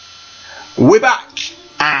We're back,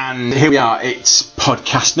 and here we are. It's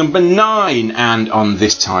podcast number 9, and on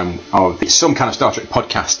this time of Some Kind of Star Trek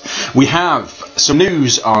podcast, we have some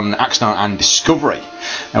news on Axanar and Discovery,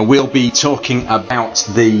 and we'll be talking about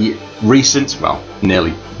the recent, well,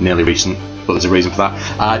 nearly recent, but there's a reason for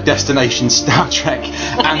that, Destination Star Trek,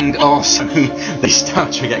 and also the Star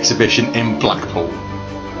Trek exhibition in Blackpool.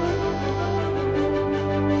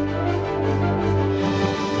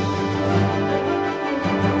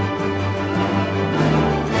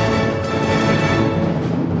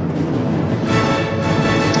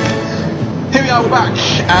 We're back.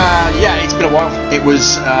 It's been a while. It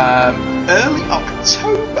was early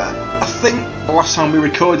October, I think, the last time we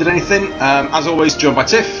recorded anything. As always, joined by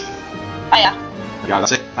Tiff. Hiya. Yeah,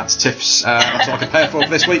 that's it. That's Tiff's. That's all I can pay for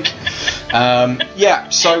this week. So. Yeah,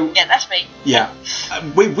 that's me. Yeah,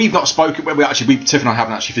 we've not spoken. Tiff and I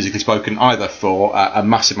haven't actually physically spoken either for a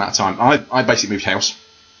massive amount of time. I basically moved house,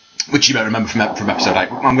 which you may remember from episode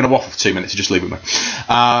 8. I'm going to waffle for 2 minutes, so just leave it with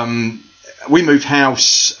me. We moved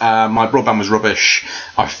house, my broadband was rubbish,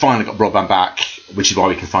 I finally got broadband back, which is why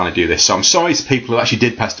we can finally do this. So I'm sorry to people who actually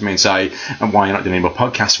did pester me and say, and why you're not doing any more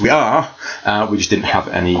podcasts. We just didn't have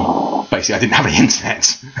any, basically I didn't have any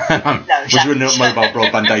internet. Was running up mobile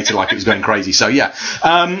broadband data like it was going crazy. So yeah.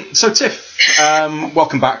 So Tiff,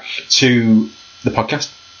 welcome back to the podcast.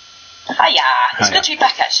 Hiya. It's good to be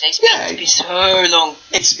back actually. It's been so long.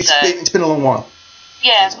 It's been a long while.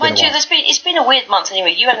 Yeah, mind you, it's been a weird month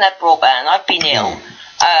anyway. You haven't had broadband, I've been ill.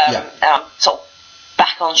 And I'm sort of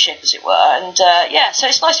back on ship, as it were. And so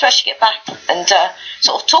it's nice to actually get back and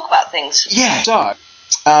sort of talk about things. Yeah. So,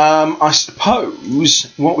 I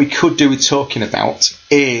suppose what we could do with talking about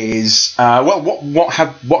is what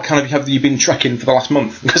have you been trekking for the last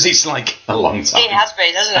month? Because it's like a long time. It has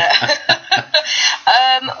been, hasn't it?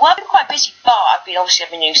 I've been quite busy, but I've been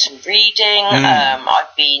doing some reading.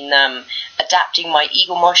 I've been adapting my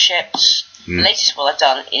Eaglemoss ships. The latest one I've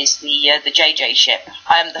done is the JJ ship.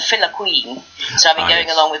 I am the filler queen, so I've been going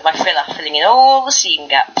along with my filler, filling in all the seam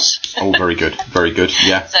gaps. Oh, very good,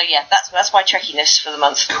 yeah. So yeah, that's my trekkiness for the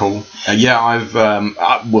month. Cool.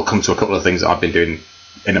 We'll come to a couple of things that I've been doing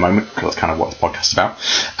in a moment, because that's kind of what this podcast is about.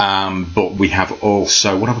 But we have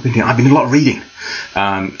also, what have I been doing? I've been doing a lot of reading,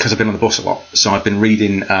 because I've been on the bus a lot. So I've been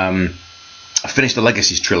reading. I finished the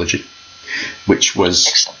Legacies trilogy, which was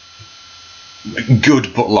excellent.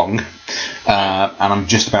 Good but long, and I'm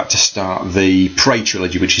just about to start the Prey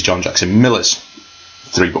trilogy, which is John Jackson Miller's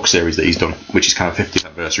 3-book series that he's done, which is kind of 50th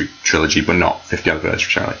anniversary trilogy, but not 50th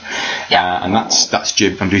anniversary trilogy. And that's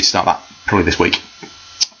due. I'm due to start that probably this week. Bit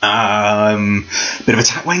of a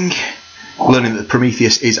tatwang, learning that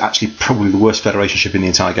Prometheus is actually probably the worst Federation ship in the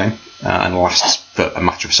entire game, and lasts for a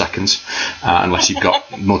matter of seconds, unless you've got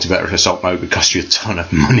multiverse assault mode, would cost you a ton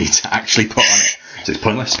of money to actually put on it. So it's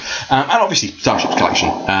pointless. And obviously, Starship's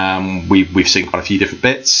Collection. We've seen quite a few different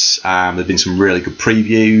bits. There have been some really good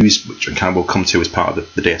previews, which I kind of will come to as part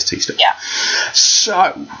of the DST stuff. Yeah.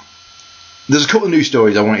 So, there's a couple of news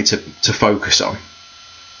stories I wanted to focus on.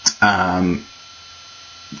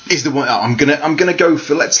 Is the one I'm gonna go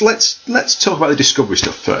for? Let's talk about the Discovery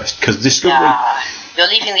stuff first, because Discovery. You're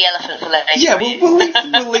leaving the elephant for later. Yeah, we'll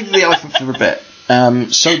leave the elephant for a bit.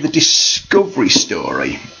 So the Discovery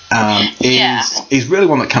story is really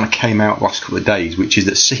one that kind of came out the last couple of days, which is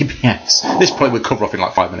that CBS, this probably will cover off in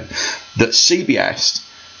like 5 minutes, that CBS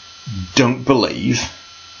don't believe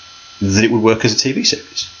that it would work as a TV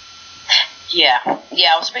series. Yeah,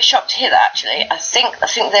 I was a bit shocked to hear that actually. I think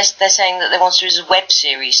they're saying that they want to do it as a web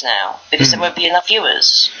series now because there won't be enough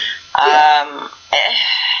viewers.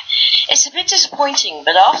 It's a bit disappointing,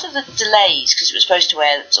 but after the delays, because it was supposed to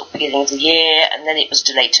air sort of beginning of the year, and then it was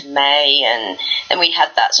delayed to May, and then we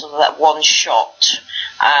had that sort of that one shot,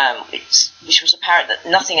 which was apparent that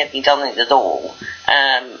nothing had been done at all.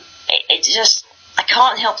 It just, I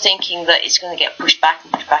can't help thinking that it's going to get pushed back,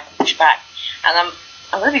 and I'm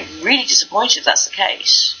going to be really disappointed if that's the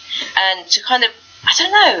case. And to kind of, I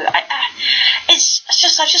don't know,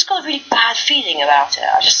 I've just got a really bad feeling about it.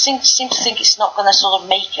 I just seem to think it's not going to sort of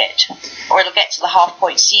make it, or it'll get to the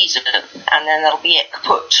half-point season and then that'll be it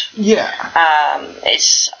kaput. Yeah.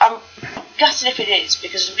 I'm gutted if it is,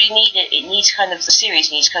 because we need it. It needs kind of, the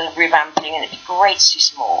series needs kind of revamping, and it'd be great to see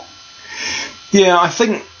some more. Yeah, I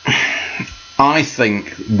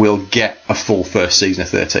think we'll get a full first season of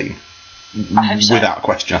 13. I hope so. Without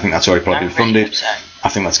question. I think that's already probably been funded. Really so. I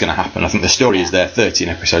think that's going to happen. I think the story is there, 13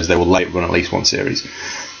 episodes. They will run at least one series.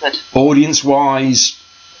 Good. Audience-wise,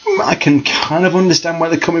 I can kind of understand where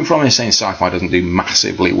they're coming from. They're saying sci-fi doesn't do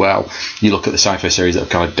massively well. You look at the sci-fi series that have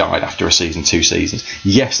kind of died after a season, 2 seasons.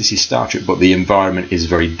 Yes, this is Star Trek, but the environment is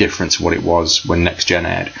very different to what it was when Next Gen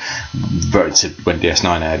aired, when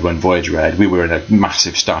DS9 aired, when Voyager aired. We were in a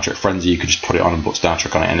massive Star Trek frenzy. You could just put it on and put Star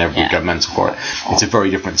Trek on it and everyone would go mental for it. It's a very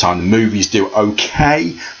different time. The movies do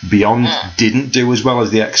okay. Beyond didn't do as well as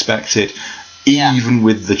they expected. Even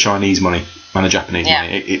with the Chinese money and the Japanese money,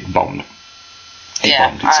 it bombed. I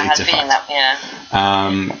had a feeling that.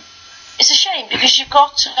 It's a shame because you've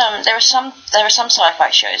got there are some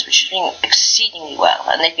sci-fi shows which are doing exceedingly well,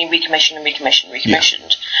 and they've been recommissioned, and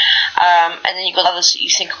then you've got others that you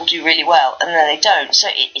think will do really well, and then they don't. So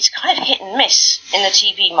it's kind of hit and miss in the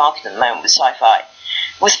TV market at the moment with sci-fi.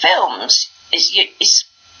 With films, it's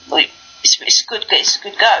a good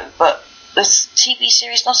go, but with TV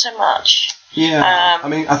series, not so much. Yeah,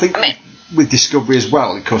 I think with Discovery as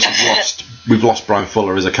well, of course, we've lost Brian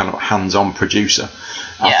Fuller as a kind of hands-on producer.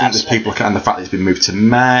 I think there's people, and the fact that it's been moved to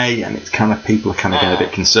May, and it's kind of people are kind of getting a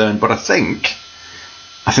bit concerned. But I think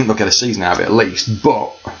they'll get a season out of it at least.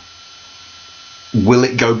 But will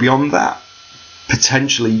it go beyond that?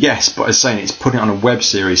 Potentially, yes. But as saying, it's putting it on a web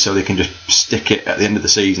series so they can just stick it at the end of the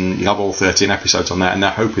season. You have all 13 episodes on there, and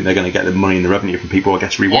they're hoping they're going to get the money and the revenue from people, I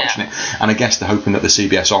guess, rewatching it. And I guess they're hoping that the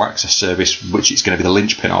CBS All Access service, which it's going to be the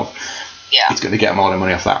linchpin of, it's going to get them a lot of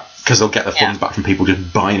money off that, because they'll get the funds back from people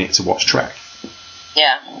just buying it to watch Trek.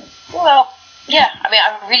 Yeah. Well, yeah.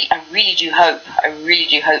 I really do hope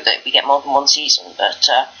that we get more than one season. But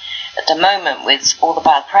at the moment, with all the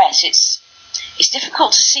bad press, it's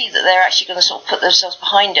difficult to see that they're actually going to sort of put themselves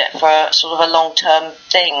behind it for a sort of a long-term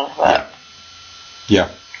thing. But yeah.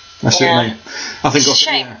 That's it, I think it's a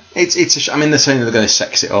shame. It's a shame. They're saying they're going to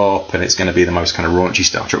sex it up, and it's going to be the most kind of raunchy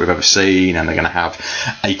Star Trek we've ever seen, and they're going to have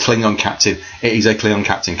a Klingon captain. It is a Klingon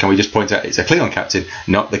captain. Can we just point out it's a Klingon captain,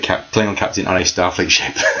 not the Klingon captain on a Starfleet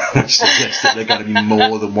ship, which suggests that there's going to be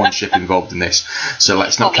more than one ship involved in this. So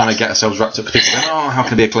let's not kind of get ourselves wrapped up with people going, how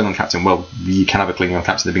can it be a Klingon captain? Well, you can have a Klingon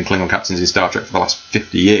captain. There have been Klingon captains in Star Trek for the last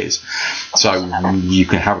 50 years. So you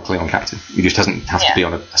can have a Klingon captain. He just doesn't have to be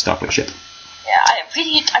on a Starfleet ship. Yeah,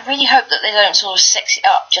 I really hope that they don't sort of sex it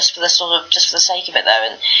up just for the sake of it, though.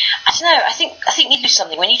 And I don't know. I think you do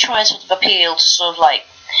something when you try and sort of appeal to sort of like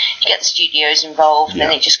you get the studios involved, and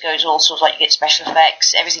then it just goes all sort of like you get special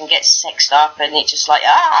effects, everything gets sexed up, and it's just like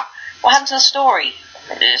what happened to the story?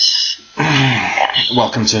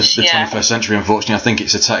 Welcome to the 21st century. Unfortunately, I think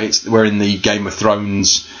we're in the Game of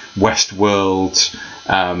Thrones, Westworld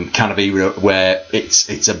kind of era where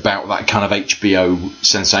it's about that kind of HBO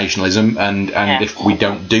sensationalism, and if we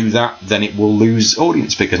don't do that, then it will lose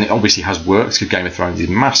audience figures. And it obviously has worked because Game of Thrones is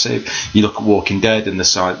massive. You look at Walking Dead and the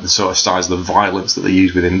sort of size of the violence that they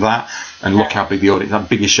use within that, and look how big the audience, that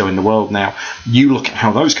biggest show in the world now. You look at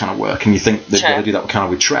how those kind of work, and you think they've got to do that kind of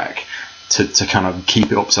with Trek. To kind of keep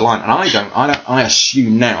it up to line, and I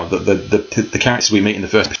assume now that the characters we meet in the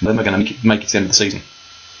first episode are going to make it to the end of the season.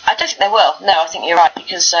 I don't think they will. No, I think you're right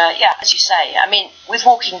because as you say, with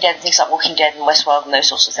Walking Dead, things like Walking Dead and Westworld and those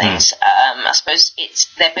sorts of things, I suppose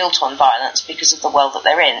they're built on violence because of the world that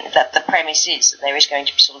they're in. That the premise is that there is going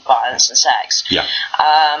to be sort of violence and sex. Yeah.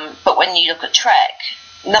 But when you look at Trek,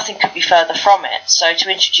 nothing could be further from it. So to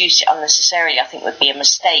introduce it unnecessarily, I think would be a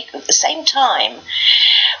mistake. At the same time,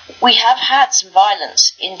 we have had some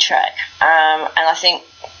violence in Trek, and I think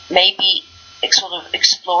maybe sort of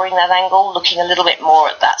exploring that angle, looking a little bit more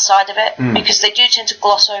at that side of it, because they do tend to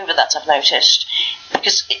gloss over that, I've noticed,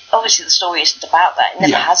 because obviously the story isn't about that, it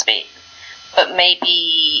never has been, but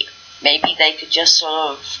maybe they could just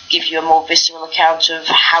sort of give you a more visceral account of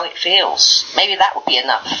how it feels. Maybe that would be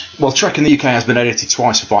enough. Well, Trek in the UK has been edited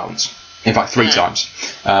twice for violence, in fact 3 times.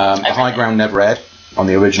 The High Ground never aired on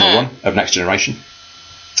the original one of Next Generation.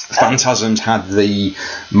 Phantasms had the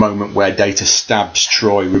moment where Data stabs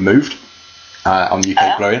Troy removed on the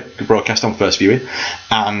UK broadcast on first viewing,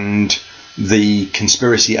 and the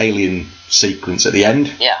conspiracy alien sequence at the end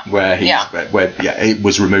where it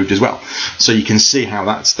was removed as well. So you can see how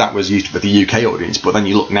that was used for the UK audience, but then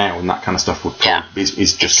you look now and that kind of stuff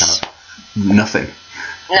is just kind of nothing.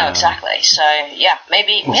 No, exactly. So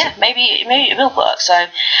maybe it will work. So,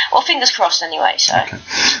 well, fingers crossed anyway. So. Okay.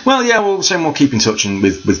 Well, we'll keep in touch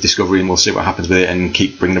with Discovery, and we'll see what happens with it, and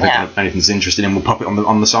keep bringing up anything that's interesting, and we'll pop it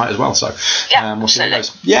on the site as well. So we'll see how it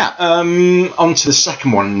goes. Yeah. On to the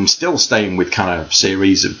second one. Still staying with kind of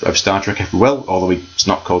series of Star Trek, if we will, although it's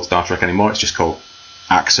not called Star Trek anymore. It's just called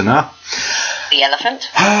Axanar. The elephant.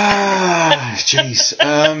 Jeez.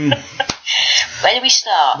 Where do we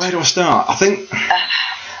start? Where do I start? I think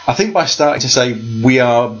I think by starting to say we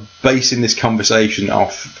are basing this conversation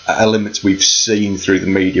off elements we've seen through the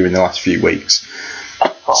media in the last few weeks.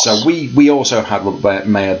 So we also had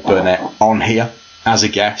Mayor Burnett on here as a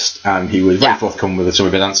guest, and he was very forthcoming with some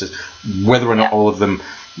of his answers. Whether or not all of them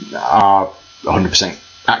are 100%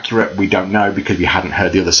 accurate, we don't know, because we hadn't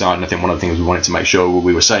heard the other side. And I think one of the things we wanted to make sure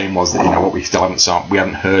we were saying was that, what we still we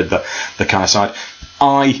haven't heard the kind of side.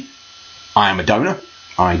 I am a donor.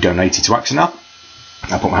 I donated to Axonal.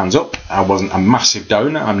 I put my hands up. I wasn't a massive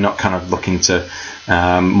donor. I'm not kind of looking to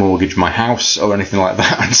mortgage my house or anything like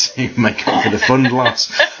that to make up for the fund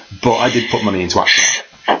loss. But I did put money into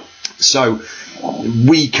Axonal. So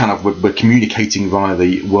we kind of were communicating via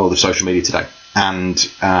the world of social media today. And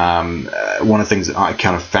one of the things that I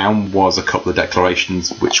kind of found was a couple of declarations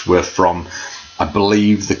which were from, I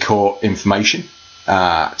believe, the court information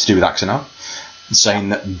to do with Axonal, saying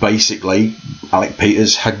that basically Alec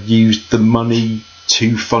Peters had used the money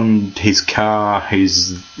to fund his car,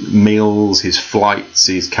 his meals, his flights,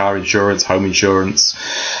 his car insurance, home insurance,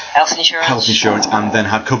 health insurance, and then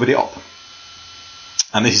had covered it up.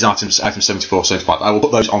 And this is items 74, 75. I will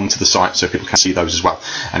put those onto the site so people can see those as well,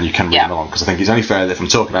 and you can read them along, because I think it's only fair that if I'm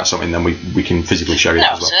talking about something, then we can physically show you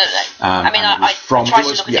that as well. Absolutely. I try to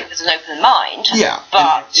look at it with an open mind,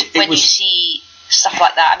 but when you see stuff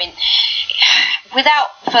like that, without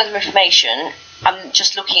further information, I'm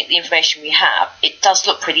just looking at the information we have, it does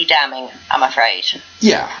look pretty damning, I'm afraid.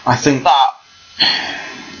 Yeah, I think... But...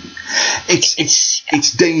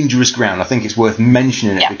 It's dangerous ground. I think it's worth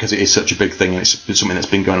mentioning it because it is such a big thing, and it's something that's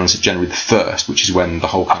been going on since January the 1st, which is when the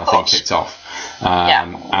whole kind of thing kicked off.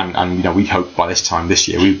 And we'd hoped by this time this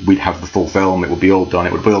year we'd have the full film. It would be all done.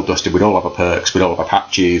 It would be all dusted. We'd all have our perks. We'd all have our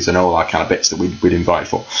patches and all that kind of bits that we'd invited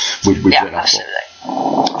for. We'd written off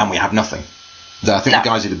for. And we have nothing. I think the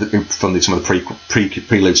guys who funded some of the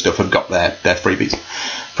prelude stuff have got their freebies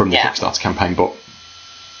from the Kickstarter campaign, but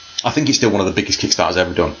I think it's still one of the biggest Kickstarters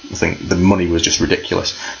ever done. I think the money was just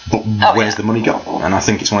ridiculous. But where's the money gone? And I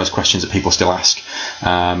think it's one of those questions that people still ask.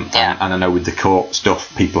 And I know with the court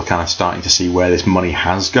stuff, people are kind of starting to see where this money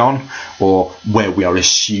has gone, or where we are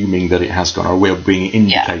assuming that it has gone, or we're being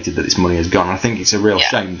indicated that this money has gone. And I think it's a real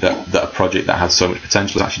shame that a project that has so much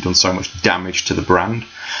potential has actually done so much damage to the brand.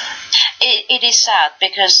 It is sad,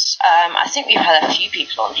 because I think we've had a few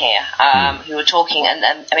people on here who were talking, and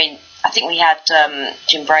I think we had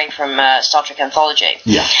Jim Bray from Star Trek Anthology.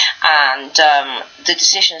 Yeah. And the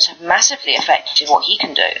decisions have massively affected what he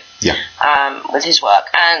can do with his work.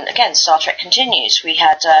 And again, Star Trek continues. We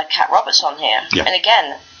had Kat Roberts on here. Yeah. And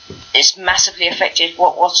again, it's massively affected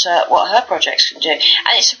what her projects can do. And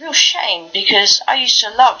it's a real shame, because I used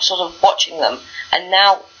to love sort of watching them. And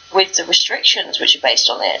now, with the restrictions which are based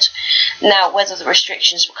on it, now whether the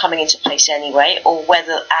restrictions were coming into place anyway, or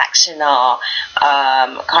whether Axonal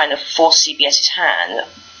kind of forced CBS's hand,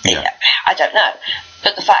 I don't know.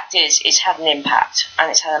 But the fact is, it's had an impact,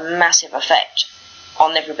 and it's had a massive effect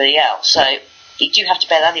on everybody else. So you do have to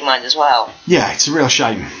bear that in mind as well. Yeah, it's a real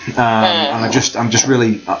shame. And I'm just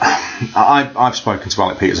really... I've spoken to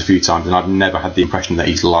Alec Peters a few times, and I've never had the impression that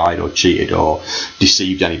he's lied or cheated or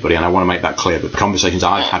deceived anybody, and I want to make that clear. But the conversations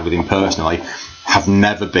I've had with him personally have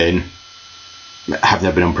never been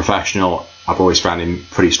unprofessional. I've always found him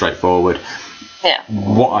pretty straightforward. Yeah.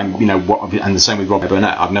 And the same with Rob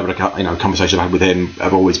Burnett. I've never, conversations I've had with him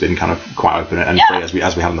have always been kind of quite open and free,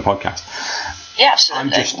 as we had on the podcast. Yeah,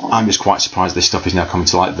 absolutely. I'm just quite surprised this stuff is now coming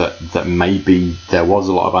to light, that maybe there was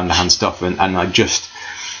a lot of underhand stuff, and I just,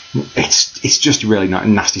 it's just a really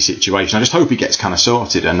nasty situation. I just hope it gets kind of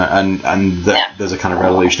sorted, and that there's a kind of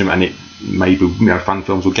resolution, and it maybe fan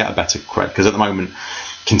films will get a better cred, because at the moment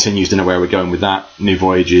Continues, don't know where we're going with that. New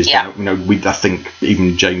Voyages, I think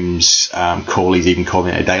even James Corley's even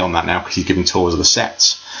calling it a day on that now, because he's giving tours of the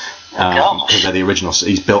sets. Because they're the original,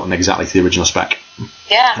 he's built them exactly to the original spec.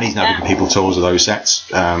 Yeah. And he's now giving people tours of those sets.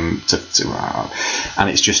 And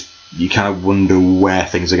it's just, you kind of wonder where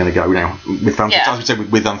things are going to go now. As we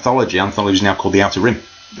said, with Anthology is now called The Outer Rim,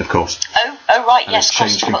 of course. Oh right, and it's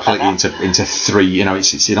changed completely into three.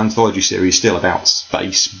 It's an anthology series still about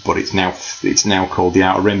space, but it's now called The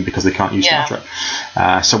Outer Rim because they can't use Star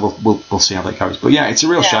Trek. So we'll see how that goes. But yeah, it's a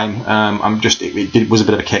real shame. It was a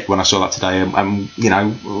bit of a kick when I saw that today, and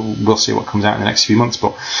we'll see what comes out in the next few months.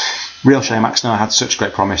 But real shame. Axonal had such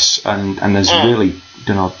great promise, and has really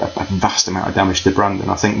done a vast amount of damage to the brand.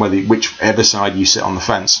 And I think whichever side you sit on the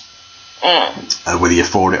fence, whether you're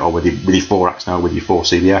for it or whether you're for Axonal, whether you're for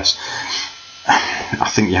CBS, I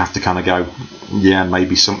think you have to kind of go, yeah,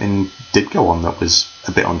 maybe something did go on that was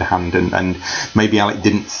a bit underhand, and maybe Alec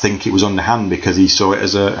didn't think it was underhand because he saw it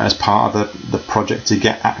as part of the project to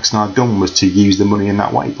get Axnar done, was to use the money in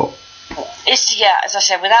that way. But as I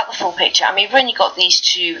said, without the full picture. I mean, we've only got these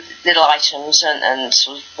two little items and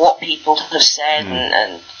sort of what people have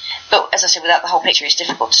said, but as I said, without the whole picture, it's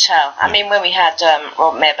difficult to tell. I mean, when we had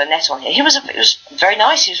Rob Mayor Burnett on here, he was very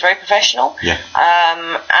nice. He was very professional. Yeah.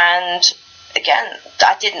 And again,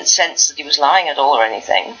 I didn't sense that he was lying at all or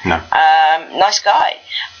anything. No. Nice guy.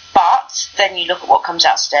 But then you look at what comes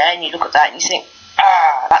out today, and you look at that, and you think,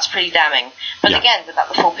 that's pretty damning. But again, without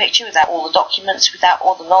the full picture, without all the documents, without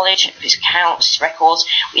all the knowledge, his accounts, his records,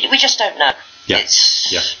 we just don't know. Yeah.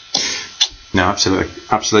 No, absolutely.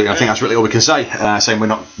 I think that's really all we can say. Saying we're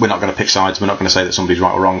not going to pick sides. We're not going to say that somebody's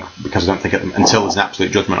right or wrong, because I don't think until there's an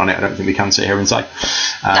absolute judgment on it, I don't think we can sit here and say.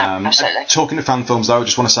 No, absolutely. Talking to fan films, though, I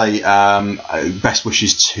just want to say best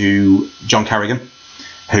wishes to John Carrigan,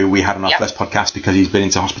 who we had on our first podcast, because he's been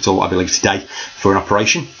into hospital, I believe, today for an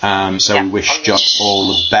operation. So we wish John all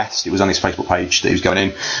the best. It was on his Facebook page that he was going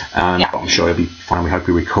in, but I'm sure he'll be fine. We hope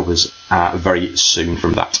he recovers very soon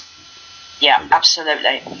from that. Yeah,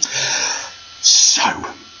 absolutely. So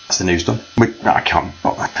that's the news done. I can't.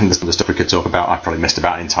 There's other stuff we could talk about. I probably missed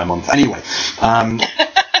about an entire month. Anyway,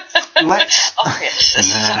 let's.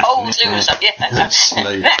 Obvious. Old news.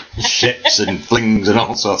 Yeah. Ships and flings and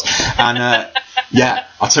all sorts. And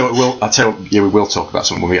I'll tell you what. We will talk about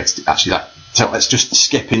something when we get to actually that. So let's just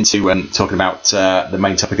skip into talking about the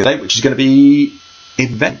main topic of the day, which is going to be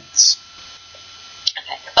events.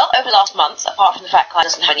 Well, over the last month, apart from the fact Clive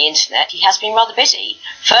doesn't have any internet, he has been rather busy.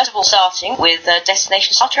 First of all, starting with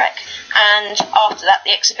Destination Star Trek, and after that,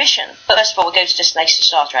 the exhibition. But first of all, we'll go to Destination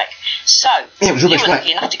Star Trek. So, it was rubbish, you were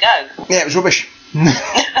lucky enough to go. Yeah, it was rubbish.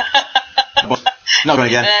 Not going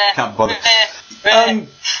again. Can't bother. I mean,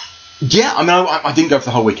 I didn't go for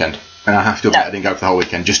the whole weekend, and I have to admit I didn't go for the whole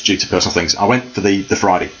weekend just due to personal things. I went for the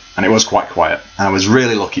Friday, and it was quite quiet, and I was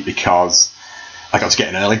really lucky because I got to get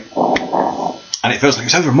in early. And it feels like it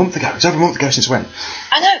was over a month ago. It's over a month ago since when?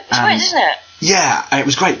 I know, it's weird, isn't it? Yeah, and it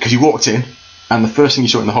was great because you walked in, and the first thing you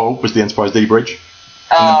saw in the hall was the Enterprise D bridge,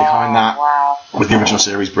 and then behind that was the original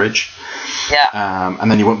series bridge. Yeah. And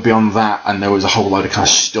then you went beyond that, and there was a whole load of kind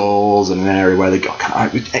of stalls and an area where they got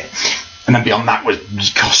kind of. And then beyond that was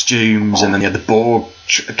costumes, and then you had the Borg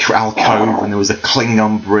alcove, and there was the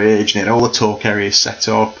Klingon bridge, and it had all the talk areas set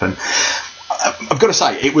up. And I've got to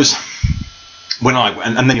say, it was. When I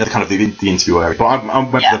went, and then you had kind of the interview area, but I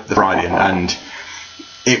went for the Friday, and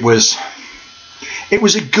it was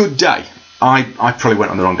a good day. I probably went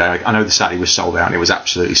on the wrong day. I know the Saturday was sold out, and it was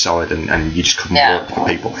absolutely solid, and you just couldn't walk for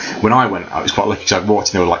people. When I went, I was quite lucky because I walked,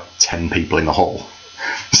 and there were like 10 people in the hall.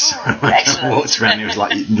 So I walked around, and it was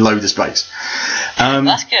like loads of space.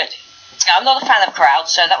 That's good. I'm not a fan of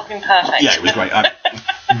crowds, so that would have been perfect. Yeah, it was great. I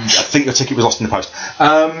think your ticket was lost in the post.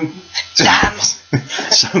 Damn.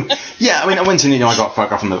 So I mean, I went in. I got a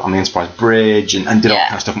photograph on the Enterprise Bridge and did all that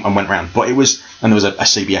kind of stuff and went around. But there was a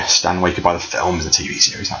CBS stand where you could buy the films, the TV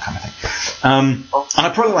series, that kind of thing. And I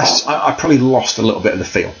probably lost a little bit of the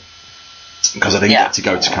feel because I didn't get to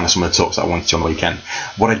go to kind of some of the talks that I wanted to on the weekend.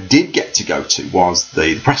 What I did get to go to was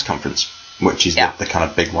the press conference, which is the kind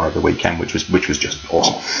of big one of the weekend, which was just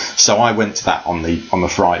awesome. So I went to that on the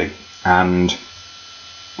Friday, and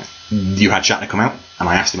you had Shatner come out, and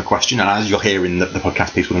I asked him a question, and as you'll hear in the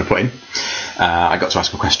podcast piece we're going to put in, I got to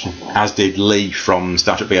ask him a question, as did Lee from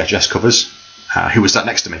Star Trek VHS covers, who was sat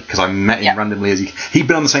next to me, because I met him randomly as he'd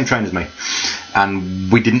been on the same train as me, and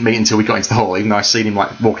we didn't meet until we got into the hall, even though I seen him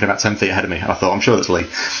like walking about 10 feet ahead of me, and I thought, I'm sure that's Lee,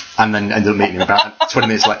 and then ended up meeting him about 20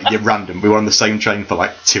 minutes later, random. We were on the same train for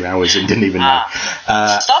like 2 hours and didn't even know.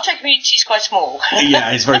 Star Trek community is quite small.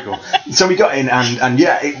 Yeah, it's very cool. So we got in, and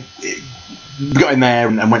we got in there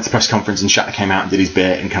and went to the press conference, and Shatner came out and did his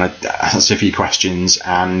bit and kind of asked a few questions,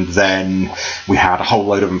 and then we had a whole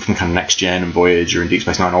load of them from kind of Next Gen and Voyager and Deep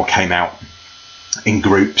Space Nine all came out in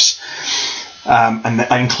groups, and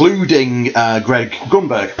including Greg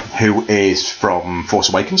Grunberg, who is from Force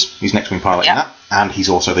Awakens. He's next wing pilot in that, and he's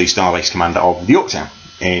also the Starbase commander of the Yorktown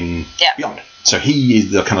in Beyond. So he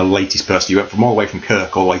is the kind of latest person. He went from all the way from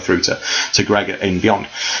Kirk all the way through to Greg in Beyond.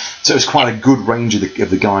 So it was quite a good range of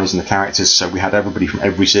the guys and the characters. So we had everybody from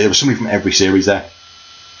every series. There was somebody from every series there.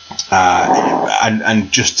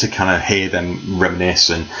 And just to kind of hear them reminisce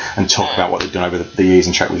and talk about what they've done over the years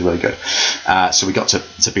in Trek was really good. So we got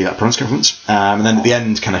to be at that press conference, and then at the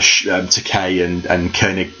end, kind of Takei and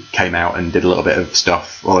Koenig came out and did a little bit of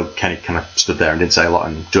stuff. Although Koenig kind of stood there and didn't say a lot,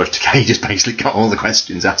 and George Takei just basically got all the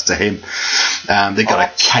questions asked to him. They got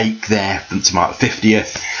a cake there to mark the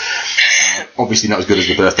 50th. Obviously not as good as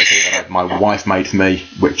the birthday cake that my wife made for me,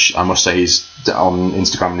 which I must say is on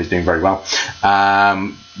Instagram and is doing very well.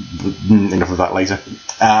 Enough of that later.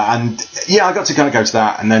 And yeah, I got to kind of go to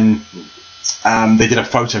that, and then they did a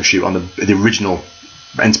photo shoot on the original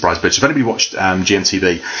Enterprise bridge. So if anybody watched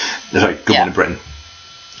GMTV, sorry, Good Morning Britain,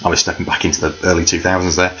 I was stepping back into the early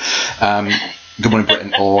 2000s there. Good Morning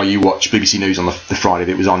Britain, or you watch BBC News on the Friday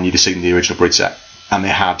that it was on, you'd have seen the original bridge set. And they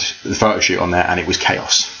had the photo shoot on there, and it was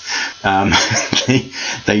chaos.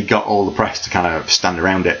 They got all the press to kind of stand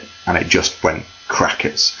around it, and it just went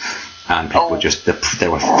crackers. And people were there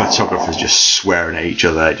were photographers just swearing at each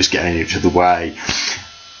other, just getting in each other's way.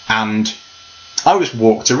 And I just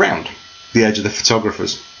walked around the edge of the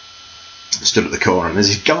photographers, stood at the corner, and there's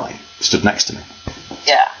this guy stood next to me.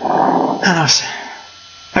 Yeah. And I was,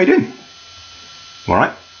 how you doing? All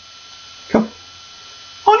right. Cool.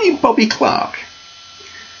 Aren't you Bobby Clark?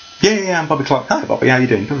 Yeah, I'm Bobby Clark. Hi, Bobby, how you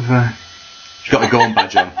doing? She's got the Gorn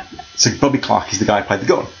badge on. So Bobby Clark is the guy who played the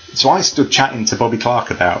Gorn. So I stood chatting to Bobby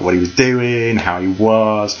Clark about what he was doing, how he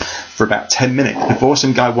was, for about 10 minutes before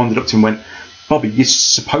some guy wandered up to him and went, Bobby, you're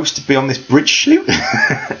supposed to be on this bridge shoot?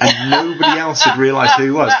 And nobody else had realised who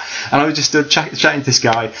he was. And I was just stood chatting to this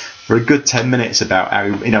guy for a good 10 minutes about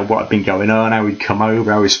how, what had been going on, how he'd come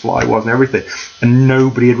over, how his flight was and everything. And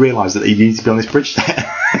nobody had realised that he needed to be on this bridge set.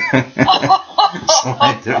 So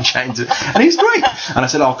I ended up chatting to him. And he was great. And I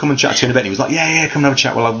said, I'll come and chat to you in a bit. And he was like, yeah, come and have a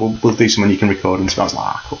chat. We'll do something you can record. And so I was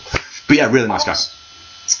like, cool. But yeah, really nice guy.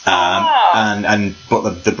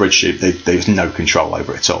 But the bridge shoot, there was no control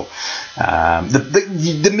over it at all.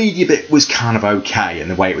 The media bit was kind of okay, and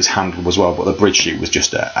the way it was handled as well. But the bridge shoot was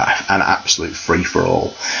just an absolute free for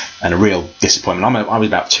all, and a real disappointment. I was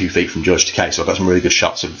about 2 feet from George Takei, so I got some really good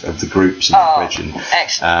shots of the groups and the bridge, and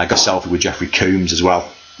I got a selfie with Jeffrey Coombs as well,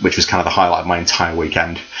 which was kind of the highlight of my entire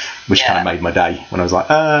weekend, which kind of made my day when I was like,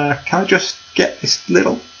 can I just get this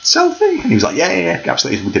little selfie? And he was like, yeah,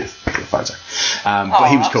 absolutely. We did a photo. But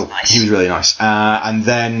he was cool. Nice. He was really nice. And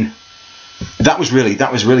then that was really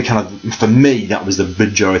kind of, for me, that was the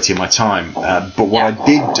majority of my time. But what I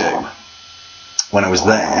did do when I was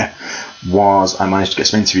there was I managed to get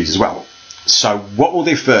some interviews as well. So what we'll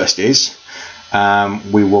do first is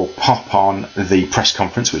we will pop on the press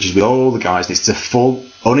conference, which is with all the guys. It's a full,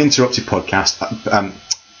 uninterrupted podcast.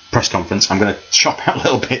 Press conference. I'm going to chop out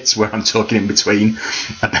little bits where I'm talking in between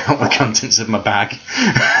about the contents of my bag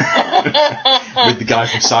with the guy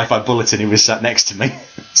from Sci-Fi Bulletin who was sat next to me.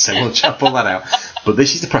 So we'll chop all that out. But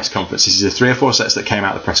this is the press conference. This is the 3 or 4 sets that came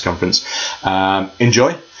out of the press conference.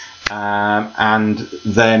 Enjoy. And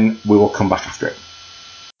then we will come back after it.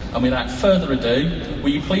 And without further ado, will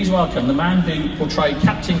you please welcome the man who portrayed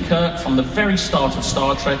Captain Kirk from the very start of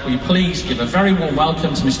Star Trek. Will you please give a very warm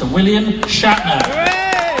welcome to Mr. William Shatner. Hooray!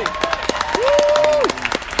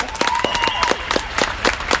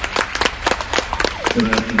 Good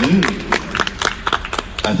afternoon.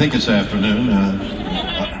 I think it's afternoon.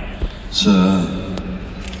 It's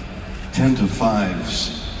 10 to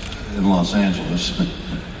 5 in Los Angeles.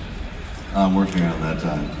 I'm working on that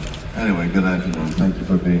time. Anyway, good afternoon. Thank you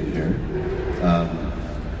for being here.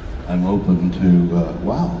 I'm open to,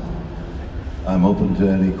 I'm open to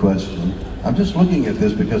any question. I'm just looking at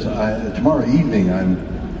this because tomorrow evening I'm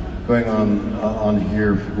going on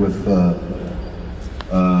here with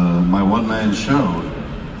my one-man show,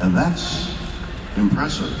 and that's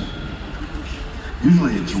impressive.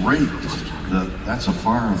 Usually it's raked. That's a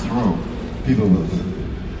far throw. People with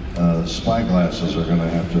spyglasses are going to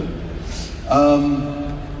have to.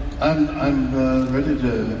 I'm ready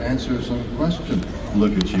to answer some questions.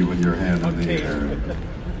 Look at you with your hand in the air.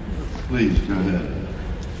 Please go ahead.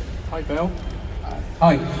 Hi, Bill.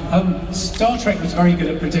 Hi. Star Trek was very good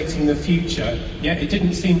at predicting the future, yet it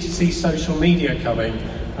didn't seem to see social media coming.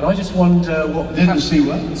 And I just wonder what... Didn't see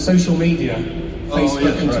what? Social media.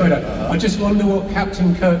 Facebook and Twitter. Right. I just wonder what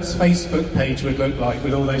Captain Kirk's Facebook page would look like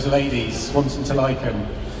with all those ladies wanting to like him.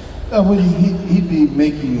 Well, he'd be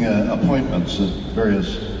making appointments at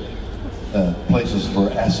various places for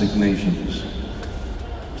assignations.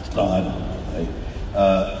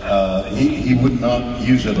 He would not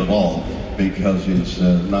use it at all because it's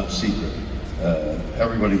not secret.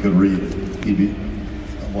 Everybody could read it. He'd be,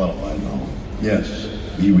 well, I know. Yes,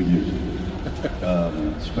 he would use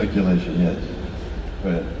it. Speculation, yes. Go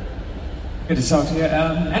ahead. Good to talk to you.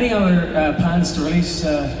 Any other plans to release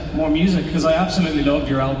more music? Because I absolutely loved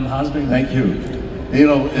your album, Has Been. Thank you. You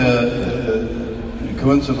know,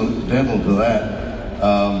 coincidental to that,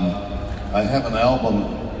 I have an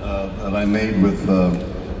album that I made with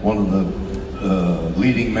one of the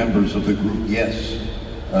leading members of the group Yes,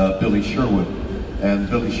 Billy Sherwood. and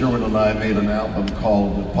Billy Sherwood and I made an album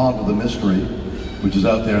called Pond of the Mystery, which is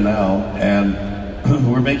out there now, and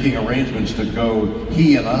we're making arrangements to go,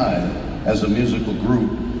 he and I, as a musical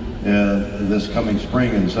group, this coming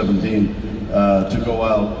spring in 17, to go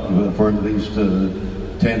out for at least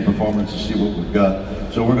 10 performances, see what we've got.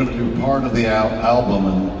 So we're going to do part of the album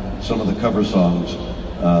and some of the cover songs,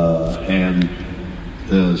 and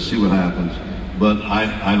see what happens. But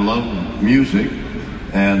I love music,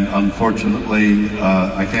 and unfortunately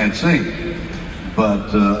I can't sing.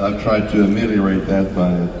 But I've tried to ameliorate that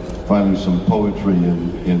by finding some poetry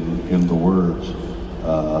in the words,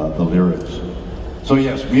 the lyrics. So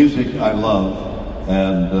yes, music I love,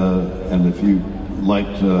 and if you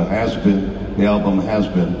liked Has Been, the album Has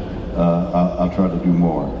Been, I'll try to do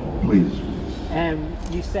more. Please.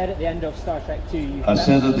 You said at the end of Star Trek 2... I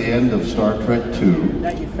said at the end of Star Trek 2...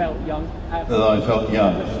 that you felt young. That I felt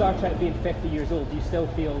young. With Star Trek being 50 years old, do you still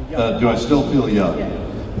feel young? Do I still feel young?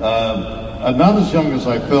 Yeah. I'm not as young as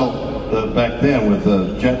I felt back then with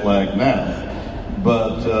the jet lag now.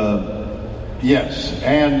 But yes,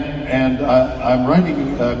 and I'm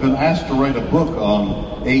writing, I've been asked to write a book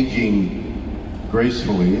on aging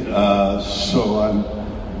gracefully, so I'm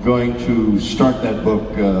going to start that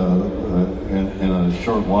book in a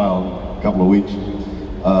short while, a couple of weeks,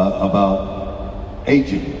 about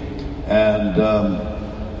aging. And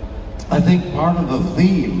I think part of the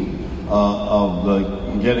theme of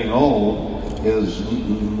getting old is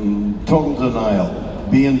total denial,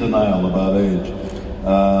 be in denial about age,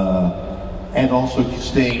 and also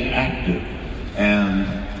staying active. And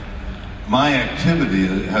my activity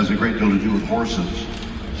has a great deal to do with horses,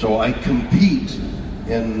 so I compete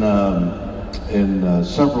in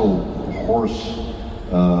several horse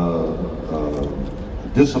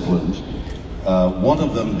disciplines. One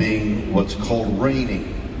of them being what's called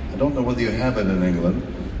reining. I don't know whether you have it in England,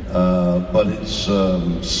 but it's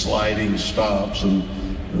sliding stops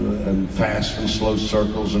and fast and slow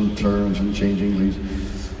circles and turns and changing leads.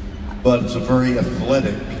 But it's a very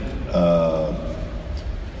athletic,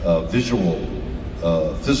 visual,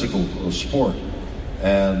 physical sport,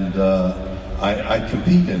 and I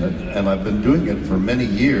compete in it, and I've been doing it for many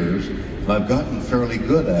years, and I've gotten fairly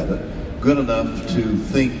good at it, good enough to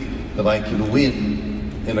think that I can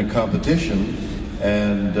win in a competition.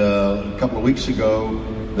 And a couple of weeks ago,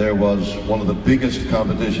 there was one of the biggest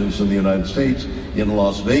competitions in the United States in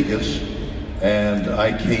Las Vegas, and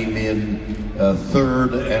I came in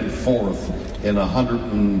third and fourth in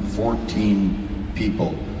 114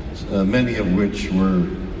 people, many of which were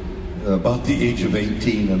about the age of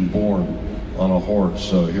 18 and born on a horse.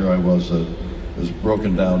 So here I was, this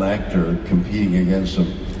broken down actor competing against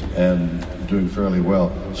him and doing fairly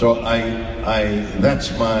well. So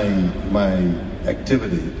that's my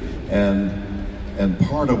activity, and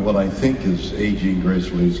part of what I think is aging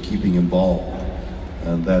gracefully is keeping involved,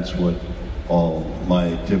 and that's what all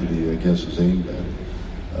my activity, I guess, is aimed at.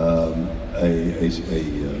 A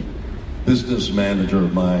business manager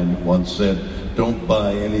of mine once said, "Don't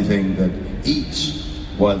buy anything that eats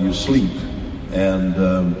while you sleep," and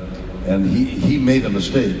he made a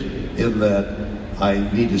mistake in that I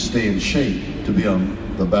need to stay in shape to be on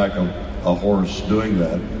the back of a horse doing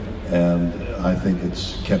that, and I think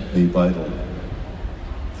it's kept me vital.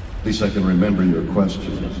 At least I can remember your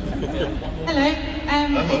question. Hello.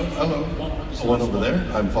 Hello. The one over there.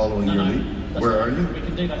 I'm following your lead. Where are you? We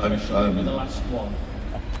can do that question with the last one.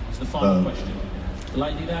 It's the final question. The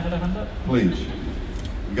lady there had a hand up? Please.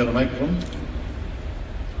 You got a microphone?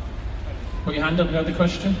 Put your hand up, you had the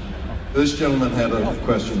question? This gentleman had a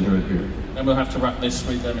question right here. Then we'll have to wrap this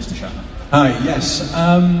with Mr. Shatner. Hi, yes.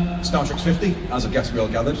 Star Trek's 50, as I guess we all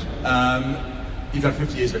gathered. You've had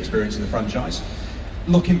 50 years of experience in the franchise.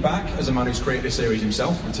 Looking back, as a man who's created a series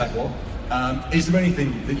himself from Tech War, is there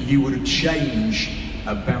anything that you would change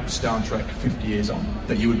about Star Trek 50 years on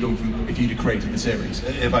that you would have done from, if you'd have created the series?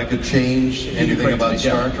 If I could change anything about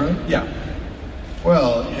Star Trek? Yeah.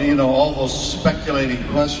 Well, all those speculating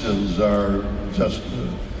questions are just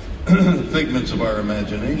figments of our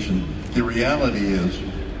imagination. The reality is,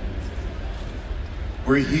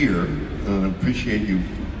 we're here, and I appreciate you,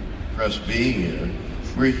 press, being here.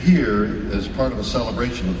 We're here as part of a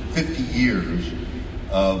celebration of 50 years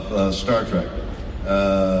of Star Trek.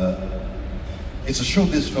 It's a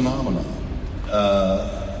showbiz phenomenon.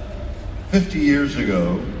 50 years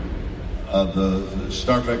ago, the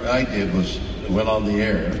Star Trek I did went on the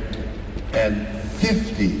air, and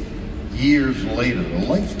 50 years later, a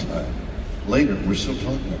lifetime later, we're still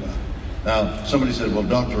talking about it. Now, somebody said, well,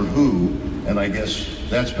 Doctor Who, and I guess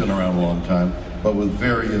that's been around a long time, but with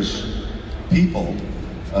various people.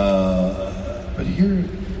 But here,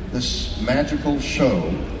 this magical show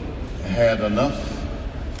had enough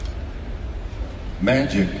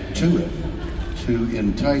magic to it to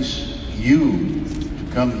entice you to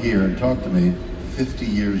come here and talk to me 50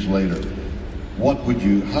 years later. How could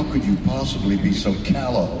you possibly be so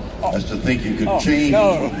callow as to think you could change,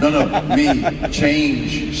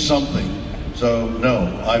 change something? So no,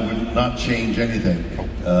 I would not change anything.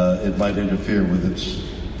 It might interfere with its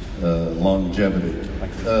longevity.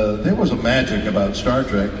 There was a magic about Star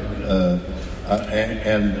Trek,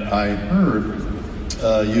 and I heard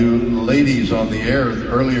you ladies on the air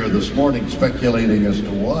earlier this morning speculating as to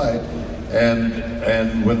why,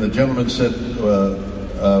 and when the gentleman said,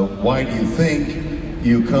 why do you think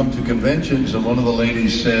you come to conventions, and one of the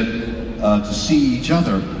ladies said, to see each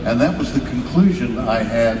other, and that was the conclusion I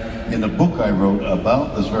had in a book I wrote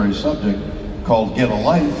about this very subject called Get a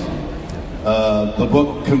Life. The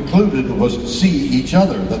book concluded it was to see each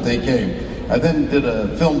other that they came. I then did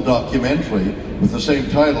a film documentary with the same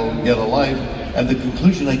title, Get a Life, and the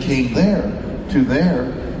conclusion I came there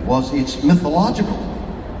was it's mythological.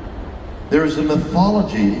 There is a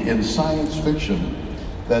mythology in science fiction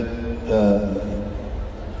that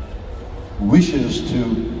wishes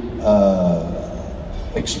to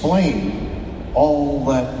explain all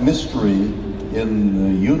that mystery in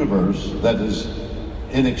the universe that is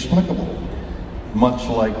inexplicable, much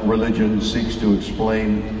like religion seeks to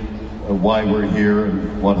explain why we're here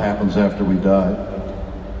and what happens after we die.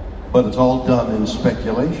 But it's all done in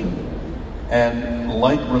speculation. And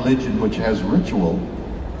like religion, which has ritual,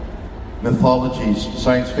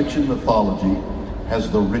 science fiction mythology has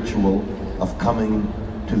the ritual of coming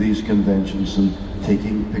to these conventions and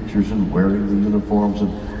taking pictures and wearing the uniforms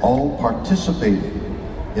and all participating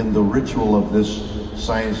in the ritual of this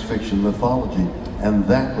science fiction mythology. And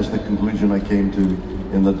that was the conclusion I came to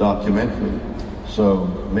in the documentary. So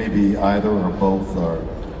maybe either or both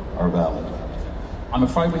are valid. I'm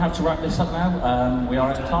afraid we have to wrap this up now. We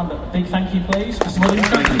are out of time, but a big thank you, please. Mr. William.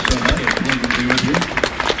 Thank you so much. Pleasure to be with you.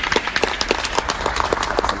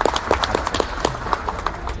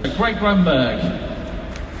 Greg Grunberg.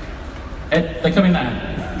 They're coming now.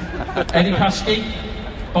 Eddie Paskey,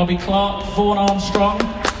 Bobby Clark, Vaughan Armstrong,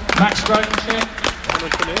 Max Groenship,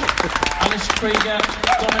 Alice Krieger,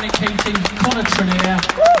 Dominic Keating, Connor Trinier,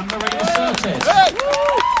 and Marina Sirtis.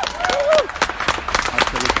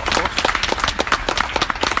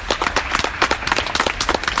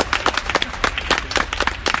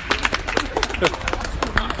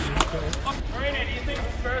 Marina, do you think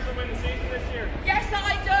the Spurs will win the season this year? Yes, I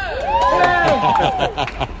do!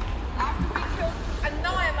 After we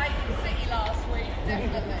annihilated City last week,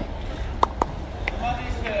 definitely.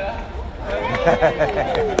 Money's here.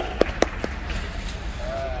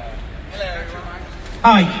 Hello, everyone.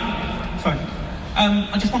 Hi. Sorry.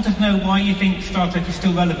 I just wanted to know why you think Star Trek is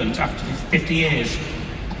still relevant after 50 years.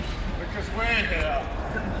 Because we're here.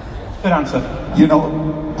 Good answer. You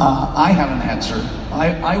know, I have an answer.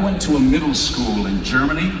 I went to a middle school in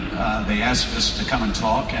Germany. They asked us to come and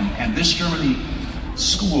talk, and this Germany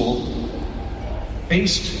school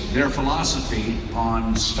based their philosophy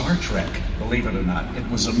on Star Trek, believe it or not. It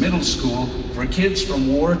was a middle school for kids from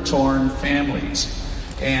war-torn families.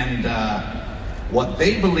 And what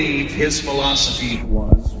they believed his philosophy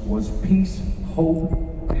was peace, hope,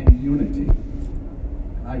 and unity.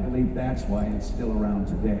 I believe that's why it's still around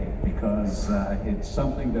today, because it's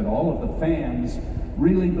something that all of the fans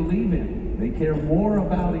really believe in. They care more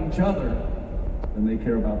about each other than they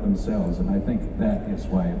care about themselves, and I think that is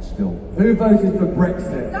why it's still... Who voted for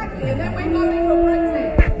Brexit? Exactly, and then we voted for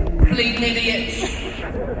Brexit. Bleeding idiots.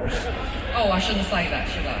 Oh, I shouldn't say that,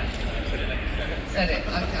 should I? Said it,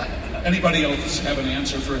 okay. Anybody else have an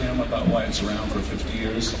answer for him about why it's around for 50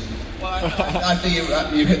 years? Well, I think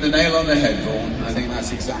you've hit the nail on the head, Vaughan. I think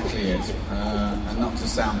that's exactly it. And not to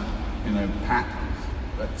sound, pat,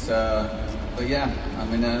 but yeah. I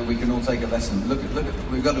mean, we can all take a lesson. Look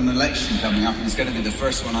at. We've got an election coming up, and it's going to be the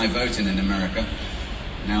first one I vote in America.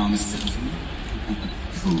 Now I'm a citizen.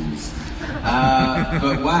 Fools.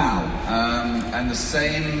 But wow. And the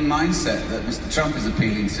same mindset that Mr. Trump is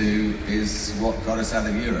appealing to is what got us out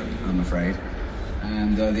of Europe, I'm afraid.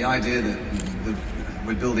 And the idea that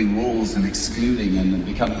we're building walls and excluding and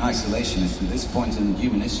becoming isolationists at this point in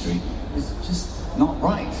human history is just not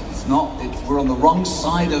right. It's not. We're on the wrong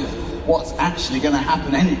side of what's actually going to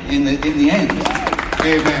happen in the end.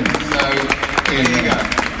 Amen. So here you go.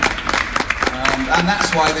 And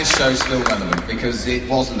that's why this show's still relevant, because it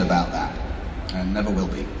wasn't about that, and never will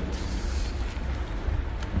be.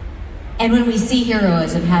 And when we see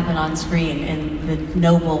heroism happen on screen in the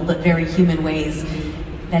noble but very human ways,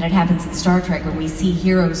 that it happens in Star Trek when we see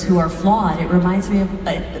heroes who are flawed. It reminds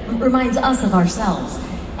us of ourselves,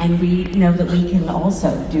 and we know that we can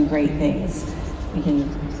also do great things. We can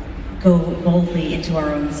go boldly into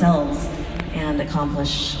our own selves and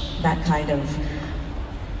accomplish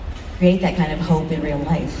create that kind of hope in real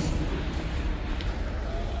life.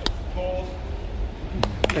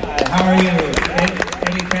 How are you?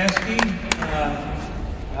 Eddie Paskey.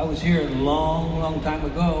 I was here a long time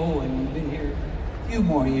ago and been here a few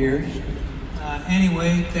more years.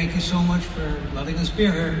 Anyway, thank you so much for letting us be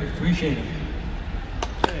here. Appreciate it.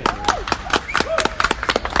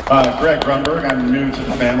 Greg Grunberg, I'm new to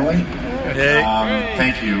the family.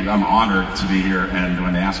 Thank you. I'm honored to be here, and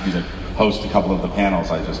when they asked me to host a couple of the panels,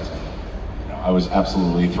 I was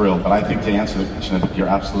absolutely thrilled. But I think to answer the question, I think you're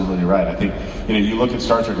absolutely right. I think, you look at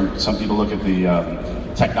Star Trek, and some people look at the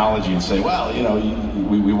technology and say, well,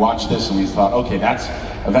 we watched this and we thought, okay,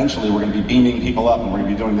 eventually we're going to be beaming people up and we're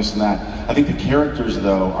going to be doing this and that. I think the characters,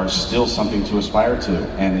 though, are still something to aspire to.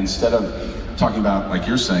 And instead of talking about, like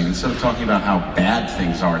you're saying, instead of talking about how bad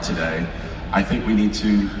things are today, I think we need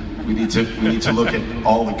to look at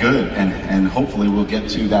all the good, and hopefully we'll get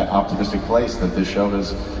to that optimistic place that this show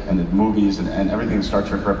has, and the movies and everything that Star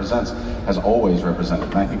Trek represents has always represented.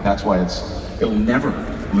 And I think that's why it'll never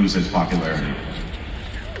lose its popularity.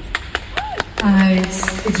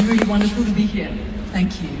 It's really wonderful to be here.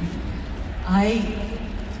 Thank you. I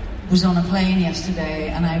was on a plane yesterday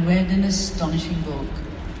and I read an astonishing book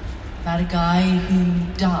about a guy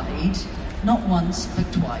who died, not once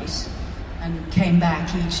but twice, and came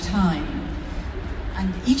back each time.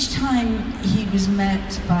 And each time he was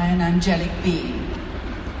met by an angelic being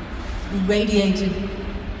who radiated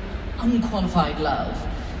unqualified love.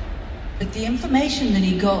 But the information that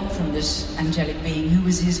he got from this angelic being, who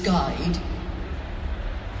was his guide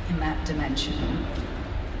in that dimension,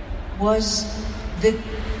 was that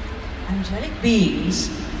angelic beings,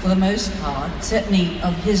 for the most part, certainly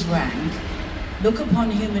of his rank, look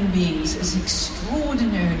upon human beings as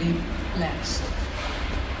extraordinarily blessed,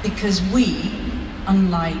 because we,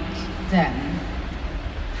 unlike them,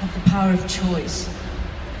 have the power of choice,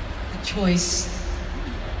 the choice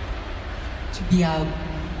to be our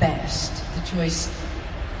best, the choice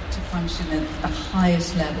to function at the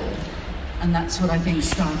highest level, and that's what I think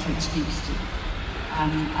Star Trek speaks to.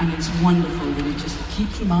 And it's wonderful that it just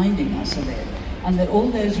keeps reminding us of it, and that all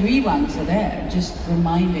those reruns are there, just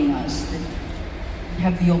reminding us that we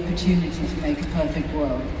have the opportunity to make a perfect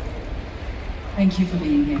world. Thank you for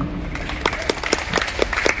being here.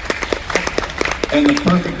 And the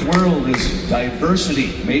perfect world is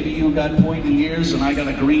diversity. Maybe you got pointy ears and I got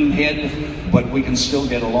a green head, but we can still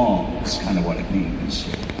get along. That's kind of what it means.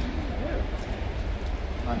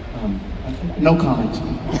 No comment.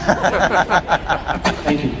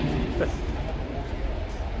 Thank you.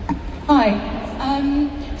 Hi.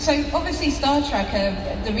 So obviously Star Trek,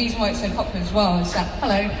 the reason why it's so popular as well is that,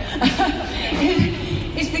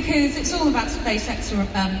 is because it's all about space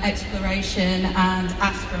exploration and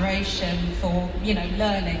aspiration for,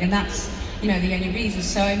 learning, and that's, the only reason.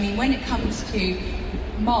 So, when it comes to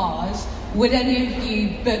Mars, would any of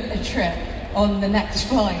you book a trip on the next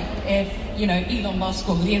flight if, Elon Musk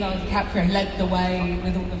or Leonardo DiCaprio led the way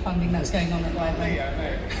with all the funding that's going on at the moment?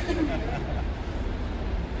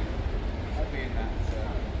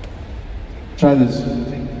 Try this.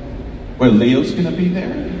 Well, Leo's going to be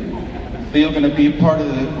there? Leo going to be a part of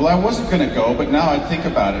the... Well, I wasn't going to go, but now I think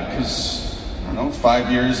about it, because,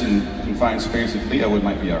 5 years in confined space with Leo, it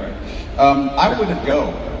might be all right. I wouldn't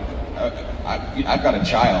go. I've got a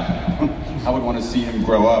child. I would want to see him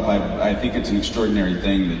grow up. I think it's an extraordinary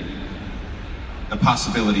thing that the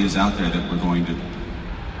possibility is out there that we're going to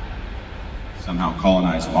somehow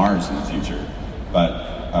colonize Mars in the future. But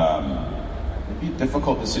it'd be a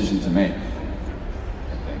difficult decision to make, I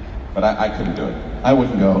think. But I couldn't do it. I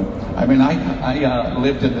wouldn't go. I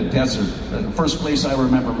lived in the desert. The first place I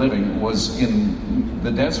remember living was in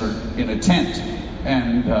the desert in a tent.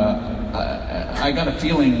 And I got a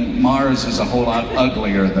feeling Mars is a whole lot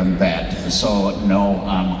uglier than that. So, no,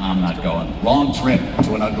 I'm not going. Long trip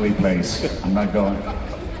to an ugly place. I'm not going. Now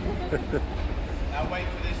wait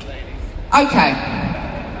for this, ladies. Okay.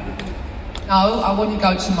 No, I wouldn't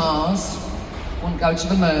go to Mars. I wouldn't go to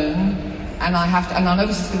the moon. And I know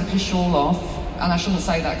this is going to piss you all off, and I shouldn't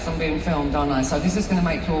say that because I'm being filmed, aren't I? So this is going to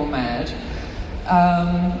make you all mad.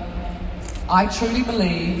 I truly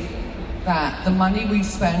believe that the money we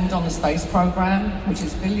spend on the space program, which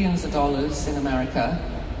is billions of dollars in America,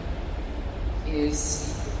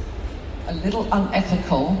 is a little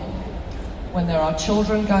unethical when there are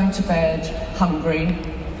children going to bed hungry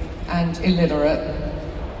and illiterate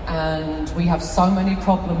and we have so many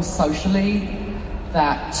problems socially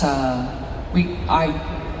that I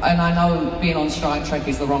know being on Star Trek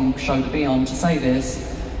is the wrong show to be on to say this,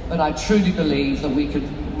 but I truly believe that we could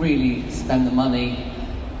really spend the money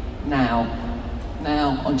now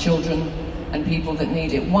on children and people that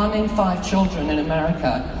need it. 1 in 5 children in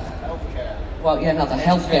America. Well, yeah, another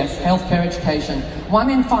healthcare education. 1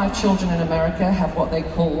 in 5 children in America have what they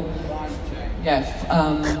call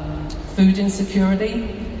food insecurity,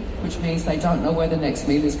 which means they don't know where the next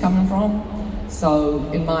meal is coming from.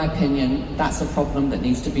 So, in my opinion, that's a problem that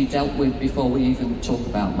needs to be dealt with before we even talk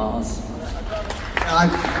about Mars. I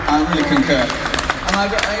really concur.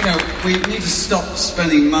 And we need to stop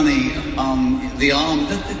spending money on the army.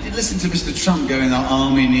 Listen to Mr. Trump going, our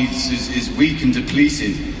army is weak and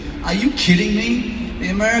depleted. Are you kidding me? The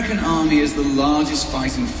American army is the largest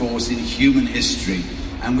fighting force in human history,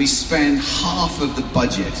 and we spend half of the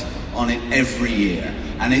budget on it every year.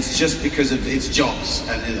 And it's just because of its jobs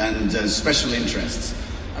and special interests.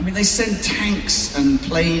 I mean, they send tanks and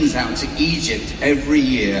planes out to Egypt every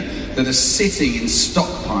year that are sitting in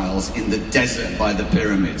stockpiles in the desert by the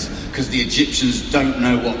pyramids because the Egyptians don't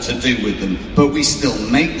know what to do with them, but we still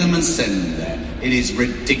make them and send them there. It is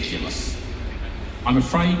ridiculous. I'm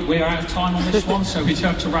afraid we're out of time on this one, so we do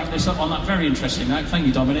have to wrap this up on that very interesting note. Thank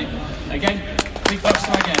you, Dominic. Again, big thanks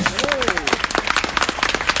to our guests.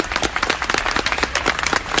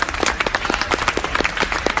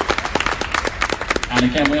 And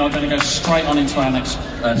again, we are going to go straight on into our next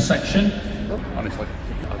section. Honestly.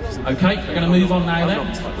 Okay, we're going to move on now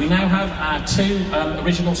then. We now have our 2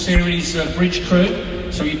 original series bridge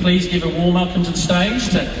crew. So will you please give a warm welcome to the stage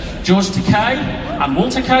to George Takei and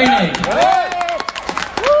Walter Koenig.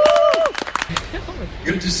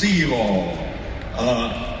 Good to see you all.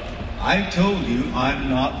 I told you I'm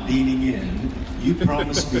not leaning in. You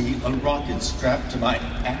promised me a rocket strapped to my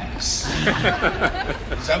ass.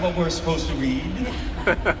 Is that what we're supposed to read?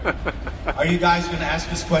 Are you guys going to ask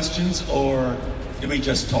us questions, or do we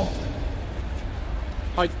just talk?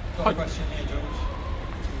 Hi. Got a question here, George.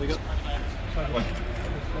 What?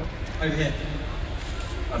 Over here.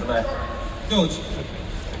 Over there. George.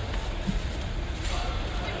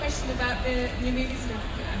 A question about the new movies that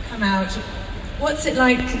have come out. What's it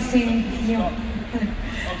like seeing new...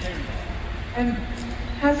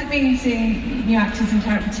 how's it been seeing new actors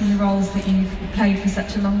interpreting the roles that you've played for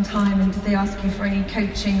such a long time, and did they ask you for any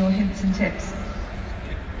coaching or hints and tips?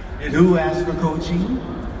 Did who ask for coaching?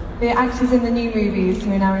 The actors in the new movies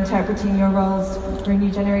who are now interpreting your roles for a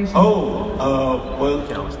new generation. Well,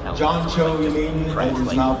 John Cho, you mean,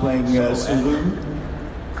 is now playing Sulu.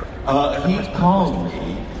 He called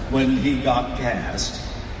me when he got cast,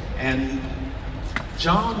 and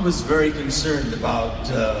John was very concerned about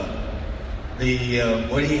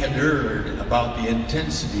what he had heard about the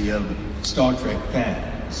intensity of Star Trek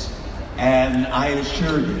fans. And I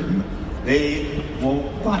assured him they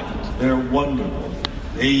won't bite. They're wonderful.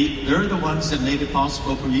 They're the ones that made it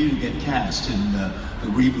possible for you to get cast in the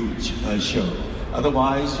reboot show.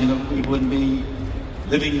 Otherwise, we wouldn't be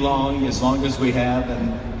living long as we have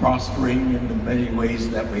and prospering in the many ways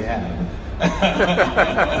that we have.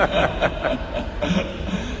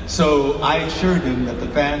 So I assured him that the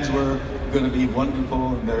fans were going to be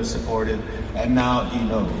wonderful and they're supportive, and now he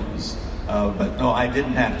knows. But no, I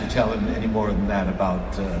didn't have to tell him any more than that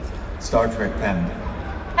about Star Trek fandom.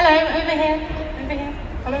 Hello, over here.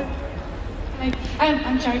 Hello.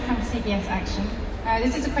 I'm Jo from CBS Action.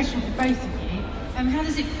 This is a question for both of you. How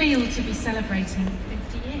does it feel to be celebrating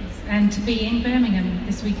 50 years and to be in Birmingham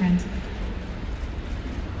this weekend?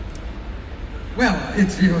 Well,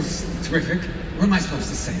 it feels terrific. What am I supposed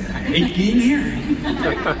to say? I hate being here.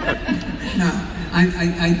 No,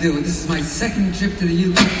 I do. This is my second trip to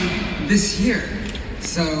the UK this year.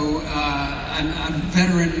 So I'm a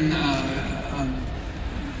veteran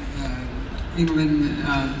England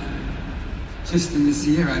just in this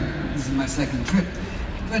year. This is my second trip.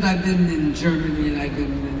 But I've been in Germany, and I've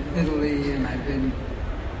been in Italy, and I've been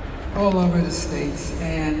all over the States.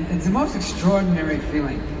 And it's the most extraordinary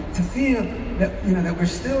feeling to feel that, that we're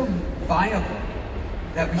still viable,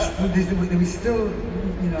 that we still,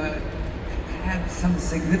 have some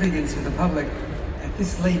significance for the public at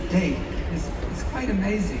this late date is quite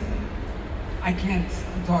amazing. I can't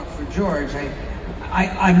talk for George.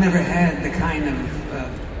 I've never had the kind of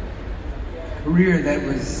career that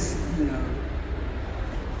was,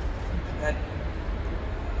 that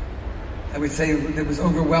I would say that was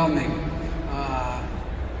overwhelming.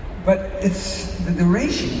 But it's the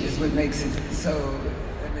duration is what makes it so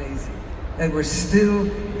amazing. That we're still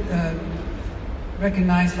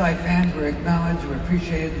recognized by fans, we're acknowledged, we're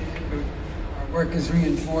appreciated, our work is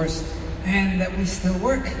reinforced, and that we still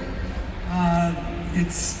work.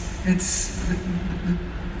 It's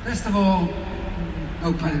best of all,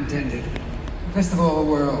 no pun intended, best of all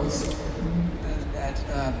worlds that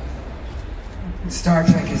Star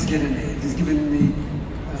Trek has given me. It has given me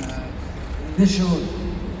initial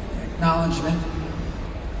acknowledgement,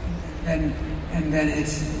 and then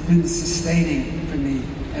it's been sustaining for me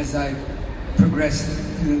as I progress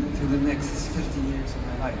through the next 50 years of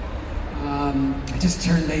my life. I just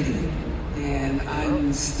turned 80, and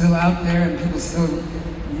I'm still out there, and people still,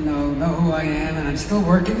 know who I am, and I'm still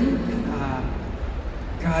working.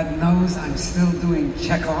 God knows I'm still doing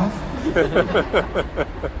Chekhov.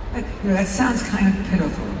 That sounds kind of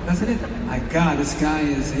pitiful, doesn't it? My God, this guy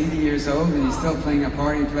is 80 years old, and he's still playing a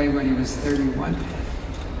part he played when he was 31.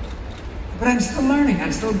 But I'm still learning,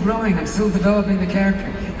 I'm still growing, I'm still developing the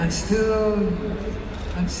character, I'm still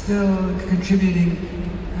contributing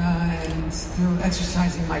and still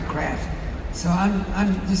exercising my craft. So I'm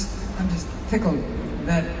just tickled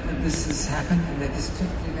that this has happened and that this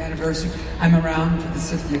 50th anniversary, I'm around for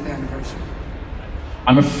this 50th anniversary.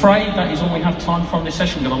 I'm afraid that is all we have time for on this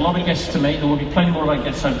session. We've got a lot of guests to meet. There will be plenty more of our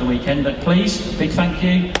guests over the weekend. But please, a big thank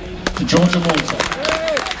you to George and Walter.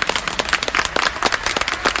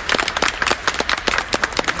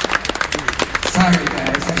 Sorry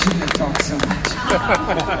guys, I shouldn't have talked so much.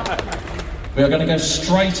 We are going to go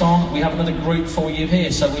straight on. We have another group for you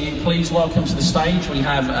here, so will you please welcome to the stage. We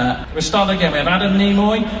have, we'll start again. We have Adam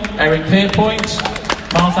Nimoy, Eric Pierpoint,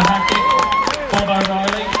 Martha Hackett, Bob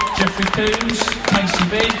O'Reilly, Jeffrey Coons, Casey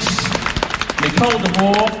Biggs, Nicole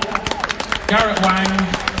DeVore, Garrett Wang,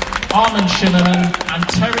 Armand Shinahan, and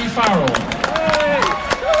Terry Farrell.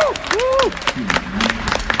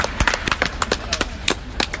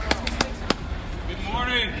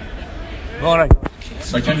 Morning.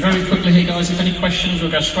 So again, very quickly here, guys, if any questions,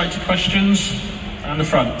 we'll go straight to questions. Down the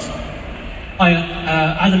front. Hi,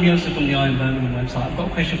 Adam Yosef from the Iron Birmingham website. I've got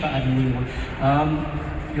a question for Adam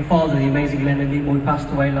Nimoy. Your father, the amazing Leonard Nimoy, passed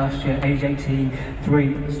away last year, age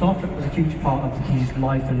 83. Star Trek was a huge part of his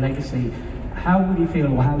life and legacy. How would he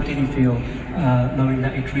feel, or how did he feel, knowing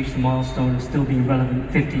that he'd reached the milestone and still being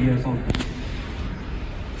relevant 50 years on?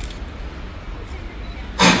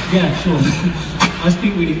 Yeah, sure. I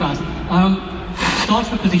speak really fast. Star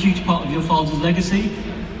Trek was a huge part of your father's legacy.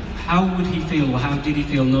 How would he feel, or how did he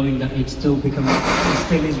feel, knowing that it still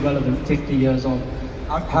is relevant 50 years on?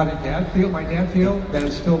 How did Dad feel? My dad feel that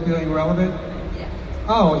it's still feeling relevant? Yeah.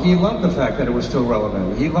 Oh, he loved the fact that it was still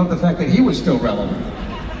relevant. He loved the fact that he was still relevant.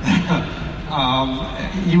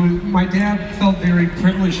 My dad felt very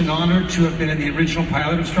privileged and honored to have been in the original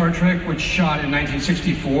pilot of Star Trek, which shot in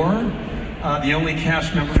 1964. The only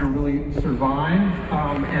cast member to really survive,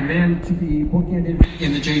 and then to be bookended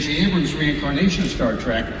in the J.J. Abrams reincarnation of Star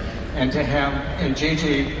Trek, and to have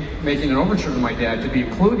J.J. making an overture to my dad to be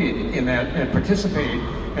included in that and participate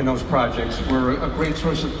in those projects were a great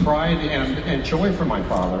source of pride and joy for my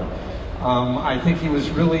father. I think he was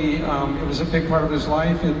really, it was a big part of his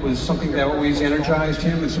life. It was something that always energized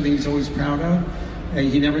him and something he's always proud of.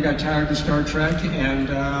 He never got tired of Star Trek,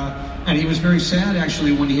 and he was very sad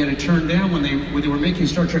actually when he had to turn down when they were making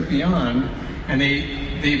Star Trek Beyond, and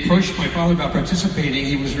they approached my father about participating.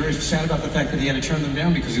 He was very sad about the fact that he had to turn them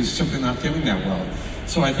down because he was simply not feeling that well.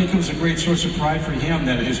 So I think it was a great source of pride for him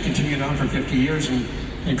that it has continued on for 50 years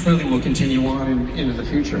and clearly will continue on into the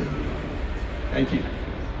future. Thank you.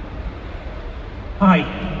 Hi.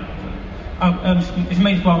 It's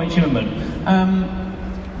me, Kwame Chimmerman.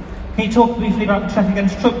 Can you talk briefly about the Trek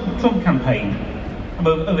Against Trump campaign? I'm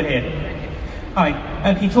over here. Hi.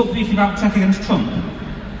 Can you talk briefly about Trek Against Trump?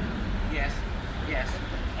 Yes.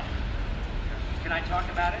 Can I talk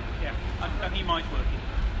about it? Yeah. I need mic working.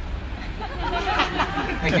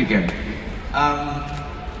 Thank you, Gary.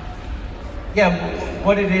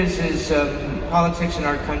 What it is politics in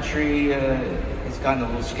our country has gotten a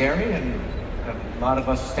little scary, and a lot of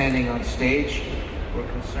us standing on stage were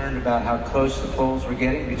concerned about how close the polls were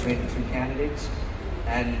getting between the two candidates.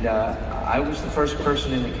 And I was the first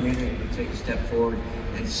person in the community to take a step forward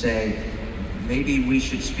and say, maybe we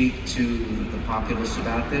should speak to the populace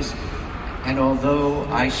about this. And although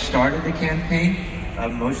I started the campaign,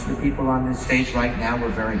 most of the people on this stage right now were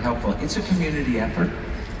very helpful. It's a community effort.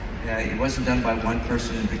 It wasn't done by one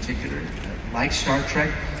person in particular. Like Star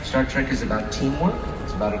Trek is about teamwork.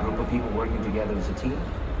 It's about a group of people working together as a team.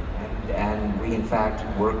 And we, in fact,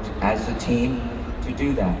 worked as a team to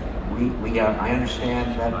do that. I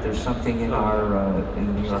understand that there's something in the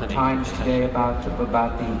New York Times today about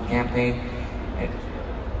the campaign.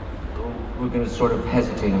 We're going to sort of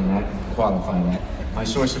hesitate on that, qualify that. My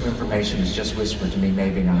source of information is just whispered to me,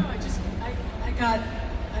 maybe not. I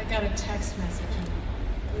I got a text message.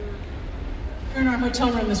 We were in our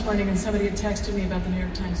hotel room this morning, and somebody had texted me about the New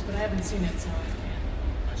York Times, but I haven't seen it, so I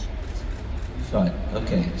can't. You saw it.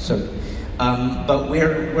 Okay. So, but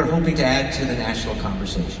we're hoping to add to the national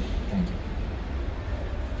conversation. Thank you.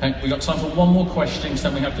 Okay, we've got time for one more question, because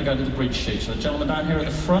then we have to go to the bridge shoot. So the gentleman down here at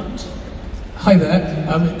the front. Hi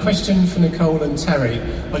there. Question for Nicole and Terry.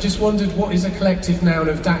 I just wondered, what is a collective noun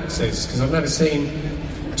of Daxes? Because I've never seen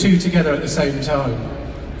two together at the same time.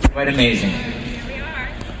 Quite amazing.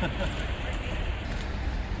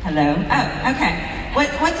 Hello. Oh, okay.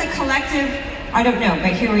 What's a collective? I don't know,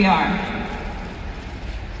 but here we are.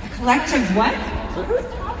 A collective what? Who's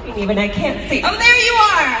talking even? I can't see. Oh, there you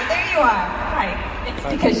are. There you are. Hi. It's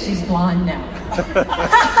because she's blonde now.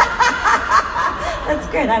 That's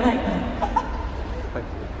good. I like that.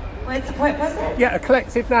 What was it? Yeah, a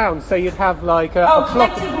collective noun. So you'd have like a flock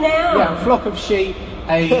collective noun. Yeah, a flock of sheep.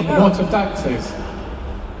 What of Daxes?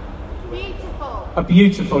 Beautiful. A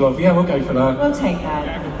beautiful of. Yeah, we'll go for that. We'll take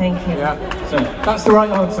that. Thank you. Yeah. So that's the right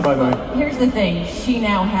answer, by the way. Here's the thing. She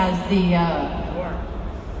now has the.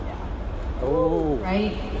 Oh.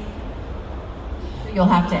 Right? You'll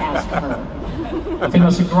have to ask her. I think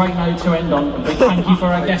that's a great note to end on. A big thank you for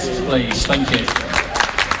our guests, please. Thank you.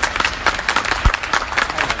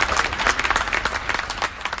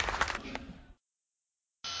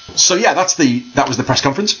 So yeah, that was the press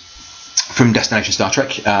conference from Destination Star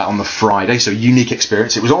Trek on the Friday. So unique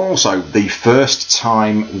experience. It was also the first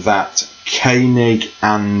time that Koenig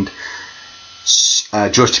and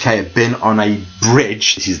George Takei had been on a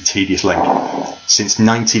bridge. This is a tedious link. Since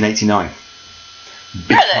 1989.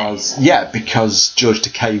 Because George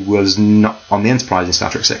Takei was not on the Enterprise in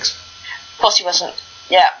Star Trek 6. Of course he wasn't.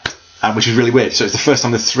 Yeah. Which is really weird. So it's the first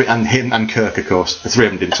time the three, and him and Kirk, of course, the three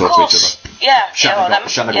of them didn't talk to each other. Yeah.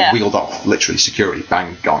 Shatner got wheeled off, literally, security,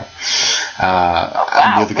 bang, gone.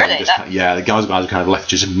 And the other guy the guys were kind of left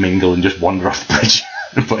just mingle and just wander off the bridge.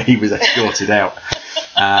 But he was escorted out.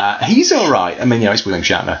 He's alright. I mean, it's William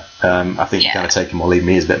Shatner. I think you kind of take him or leave him.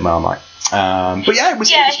 He is a bit Marmite. But yeah, it was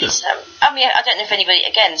good. I mean, I don't know if anybody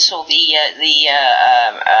again saw the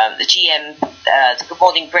GM the Good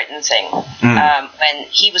Morning Britain thing when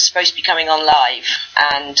he was supposed to be coming on live,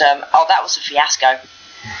 and that was a fiasco.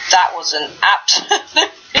 That was an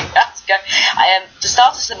absolute fiasco. For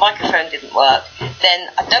starters, the microphone didn't work. Then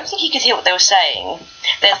I don't think he could hear what they were saying.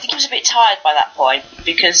 Then I think he was a bit tired by that point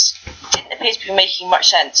because it didn't appear to be making much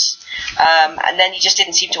sense. And then he just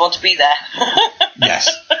didn't seem to want to be there.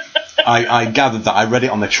 Yes. I gathered that. I read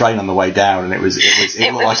it on the train on the way down, and it was hilarious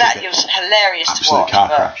to watch. Absolute car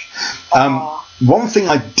crash. One thing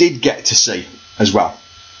I did get to see as well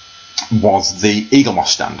was the Eaglemoss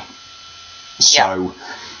stand. So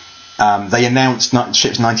they announced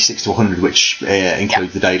ships 96 to 100, which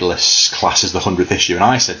includes the Daedalus class as the 100th issue. And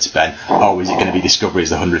I said to Ben, is it going to be Discovery as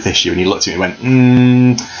the 100th issue? And he looked at me and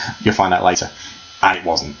went, you'll find out later. And it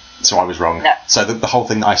wasn't. So I was wrong. No. So the whole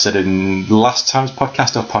thing that I said in last time's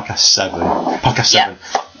podcast or podcast 7? Podcast 7.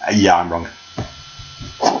 Yeah, I'm wrong.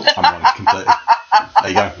 I'm wrong completely. There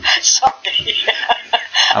you go. Sorry.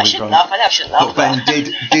 I shouldn't laugh. But Ben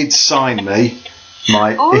did sign me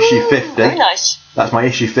my issue 50. Very nice. That's my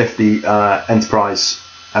issue 50 Enterprise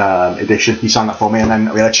edition. He signed that for me, and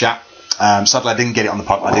then we had a chat. Sadly, I didn't get it on the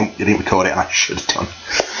pod. I didn't record it, and I should have done.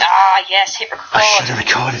 Yes, hit record. I should have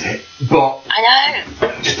recorded it, but I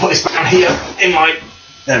know. Just put this down here in my.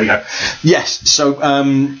 There we go. Yes. So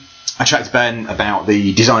I chatted to Ben about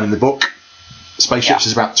the design in the book. Spaceships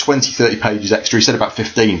is about 20-30 pages extra. He said about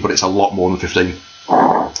 15, but it's a lot more than 15.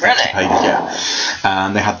 Really? Pages, yeah.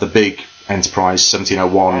 And they had the big Enterprise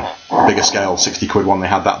 1701 bigger scale £60 one. They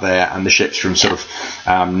had that there, and the ships from sort of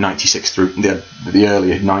 96 through the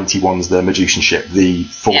earlier 91s, the Medusan ship, the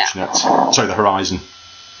Fortunate, the Horizon,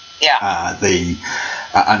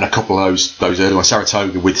 and a couple of those early ones,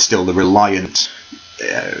 Saratoga, with still the Reliant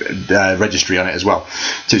registry on it as well.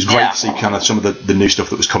 So it was great to see kind of some of the new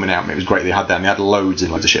stuff that was coming out. And it was great they had that, and they had loads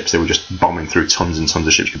and loads of ships. They were just bombing through tons and tons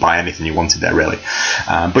of ships. You could buy anything you wanted there, really.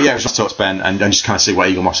 But yeah, it was just to talk to Ben and just kind of see what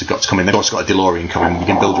Eaglemoss had got to come in. They've also got a DeLorean coming. You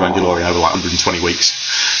can build your own DeLorean over like 120 weeks.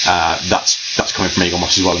 That's coming from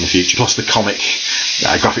Eaglemoss as well in the future. Plus the comic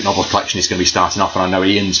graphic novel collection is going to be starting off, and I know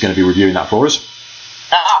Ian's going to be reviewing that for us.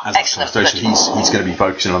 Excellent. So he's going to be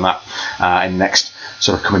focusing on that in the next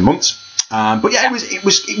sort of coming months. But yeah, it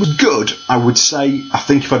was good. I would say. I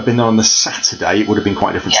think if I'd been there on the Saturday, it would have been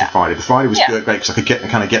quite different to the Friday. The Friday was great because I could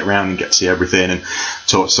get around and get to see everything and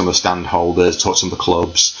talk to some of the stand holders, talk to some of the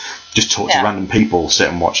clubs, just talk to random people, sit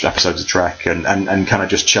and watch episodes of Trek and kind of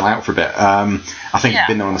just chill out for a bit. I think I'd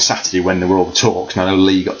been there on the Saturday when there were all the talks, and I know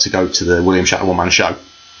Lee got to go to the William Shatner one-man show.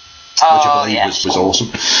 which I believe was awesome.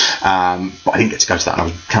 But I didn't get to go to that, and I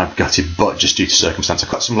was kind of gutted, but just due to circumstance. I've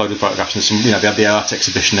got some loaded photographs and some, they had the art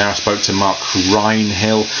exhibition there. I spoke to Mark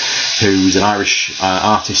Rhinehill, who's an Irish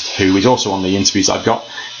artist who is also on the interviews I've got,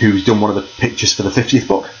 who's done one of the pictures for the 50th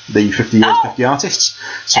book, the 50 Years, 50 Artists.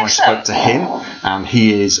 So excellent. I spoke to him, and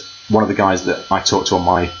he is one of the guys that I talked to on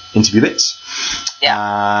my interview bits.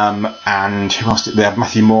 Yeah. And who else did they have?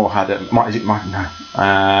 Matthew Moore had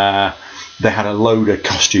they had a load of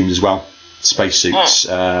costumes as well. Spacesuits,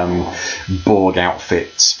 Borg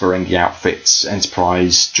outfits, Ferengi outfits,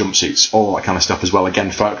 Enterprise jumpsuits, all that kind of stuff as well.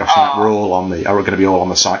 Again, photographs from that are going to be all on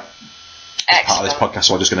the site as part of this podcast,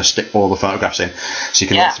 so I'm just going to stick all the photographs in so you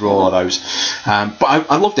can look through all of those. But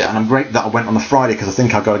I loved it, and I'm great that I went on the Friday because I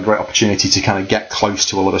think I got a great opportunity to kind of get close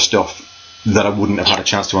to a lot of stuff that I wouldn't have had a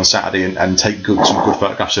chance to on Saturday, and take some good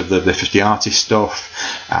photographs of the 50 artist stuff,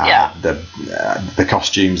 the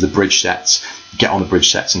costumes, the bridge sets, get on the bridge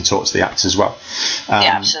sets and talk to the actors as well.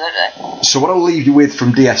 Absolutely. So what I'll leave you with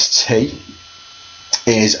from DST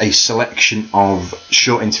is a selection of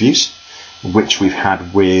short interviews which we've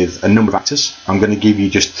had with a number of actors. I'm going to give you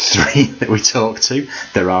just 3 that we talked to.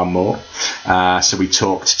 There are more. So we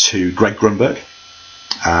talked to Greg Grunberg,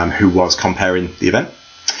 who was comparing the event.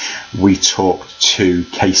 We talked to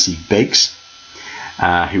Casey Biggs,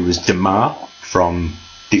 who was Damar from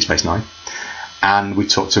Deep Space Nine, and we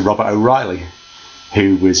talked to Robert O'Reilly,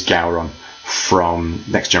 who was Gowron from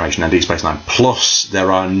Next Generation and Deep Space Nine. Plus,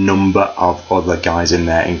 there are a number of other guys in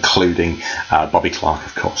there, including Bobby Clark,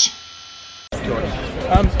 of course.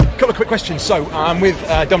 Couple of quick questions. So, I'm with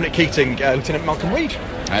Dominic Keating, Lieutenant Malcolm Reed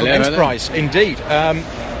from Enterprise. Hello. Indeed.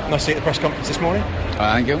 Nice to see you at the press conference this morning.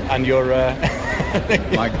 Thank you. And your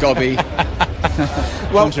my gobby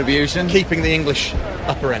contribution. Keeping the English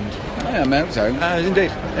upper end. Yeah, I hope so.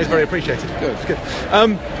 Indeed. It's very appreciated. Good.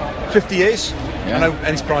 50 years. Yeah. I know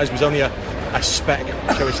Enterprise was only a speck,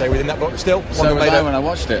 shall we say, within that book. Still, so was I when I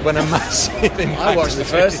watched it. When a massive impact. I watched the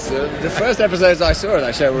first episodes I saw of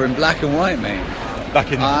that show were in black and white, mate.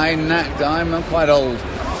 I'm quite old.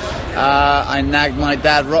 I nagged my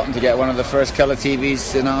dad rotten to get one of the first colour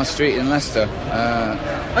TVs in our street in Leicester. From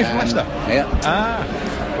Leicester? Yeah.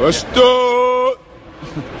 Leicester!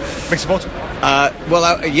 Big supporter?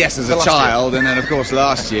 Yes, as a child, and then of course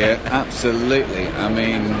last year, absolutely. I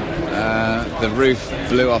mean, the roof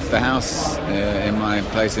blew off the house in my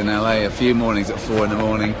place in LA a few mornings at 4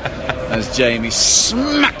 a.m. as Jamie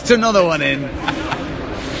smacked another one in.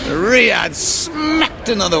 Riyadh smacked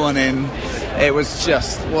another one in. It was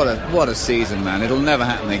just what a season, man. It'll never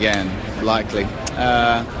happen again, likely.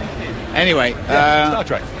 Anyway, Star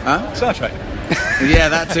Trek. Huh? Star Trek. Yeah,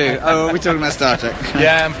 that too. Oh, are we talking about Star Trek?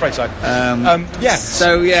 Yeah, I'm afraid so.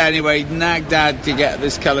 So anyway, nagged Dad to get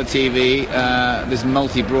this colour TV. This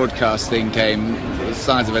multi-broadcast thing came the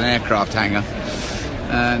size of an aircraft hangar,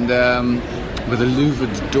 and with a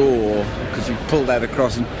louvered door, because you pull that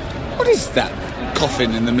across. And what is that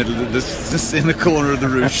coffin in the middle of in the corner of the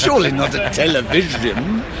room? Surely not a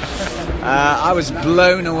television. I was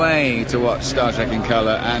blown away to watch Star Trek in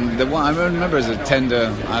colour, and the one I remember as a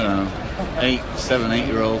tender, I don't know, 7,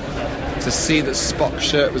 8-year-old, to see that Spock's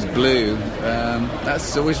shirt was blue.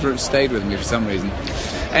 That's always stayed with me for some reason.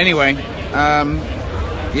 Anyway,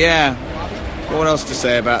 what else to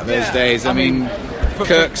say about those days? I mean,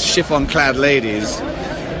 Kirk's chiffon-clad ladies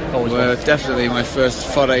were definitely my first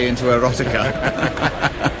foray into erotica.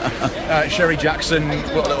 Sherry Jackson,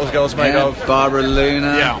 what little girls made of. Barbara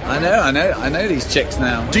Luna. Yeah. I know these chicks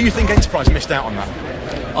now. Do you think Enterprise missed out on that?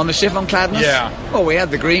 On the chiffon-cladness? Yeah. Well, we had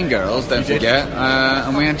the Green Girls, don't forget,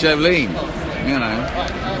 and we had Jolene.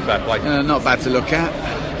 Bad play. Not bad to look at.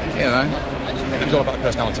 It was all about the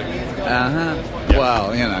personality. Yeah.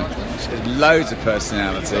 Well, loads of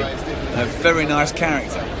personality. A very nice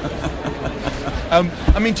character.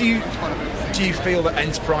 I mean, do you feel that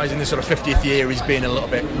Enterprise in this sort of 50th year is being a little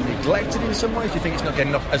bit neglected in some ways? Do you think it's not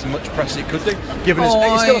getting as much press as it could do? Given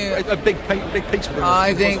it's still a big piece for them.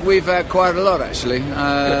 I think we've had quite a lot, actually.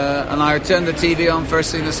 And I turned the TV on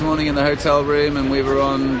first thing this morning in the hotel room, and we were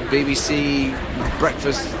on BBC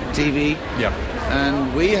Breakfast TV. Yeah.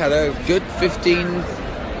 And we had a good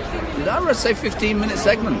 15-minute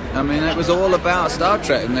segment. I mean, it was all about Star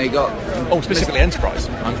Trek, and they got... specifically Enterprise.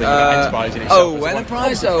 I'm thinking about Enterprise in itself.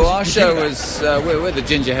 Enterprise? Our show was... we're the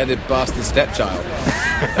ginger-headed bastard stepchild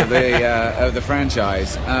of the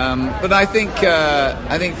franchise. But I think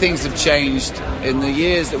things have changed in the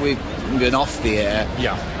years that we've been off the air.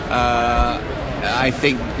 Yeah. I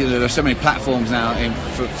think there are so many platforms now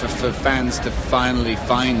for fans to finally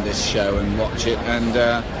find this show and watch it, and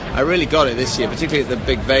I really got it this year, particularly at the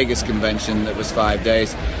big Vegas convention that was 5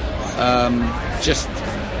 days. Just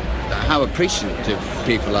how appreciative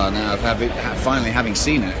people are now of finally having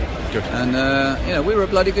seen it. Good. And we were a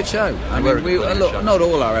bloody good show. I mean, not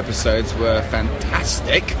all our episodes were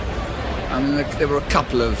fantastic. I mean, there were a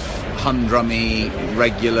couple of humdrummy,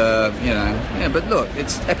 regular, but look,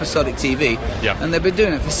 it's episodic TV, and they've been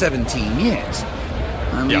doing it for 17 years.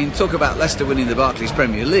 I mean, talk about Leicester winning the Barclays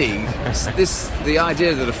Premier League. The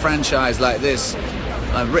idea that a franchise like this,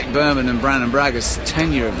 Rick Berman and Brannon Braga's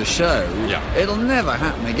tenure of the show, it'll never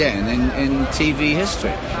happen again in TV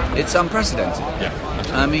history. It's unprecedented.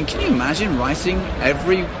 I mean, can you imagine writing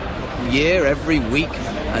every year, every week,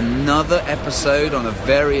 another episode on a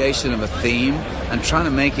variation of a theme and trying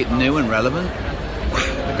to make it new and relevant?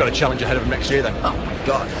 They've got a challenge ahead of them next year then. Oh my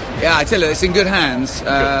God. Yeah, I tell you, it's in good hands.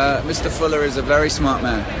 Mr. Fuller is a very smart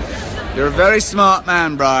man. You're a very smart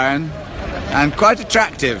man, Brian, and quite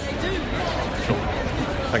attractive.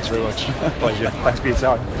 Thanks very much. Pleasure. Thanks for your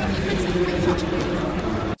time.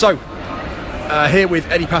 So, here with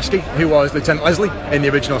Eddie Paskey, who was Lieutenant Leslie in the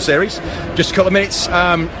original series. Just a couple of minutes.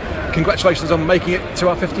 Congratulations on making it to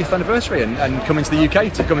our 50th anniversary and coming to the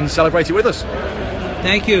UK to come and celebrate it with us.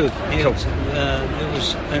 Thank you. Cool. It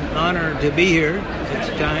was an honor to be here at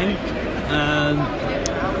the time.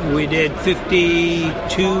 We did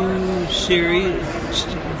 52 series,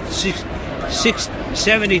 72.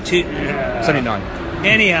 79.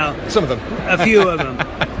 Anyhow, some of them, a few of them,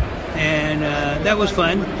 and that was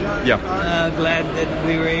fun. Yeah. Glad that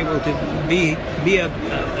we were able to be a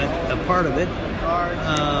part of it.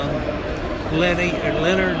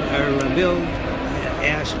 Bill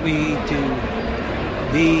asked me to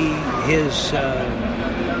be his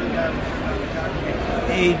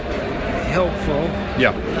aide helpful.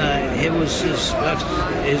 Yeah. It was his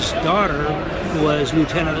daughter was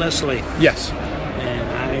Lieutenant Leslie. Yes.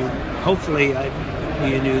 And hopefully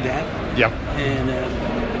you knew that. Yeah. And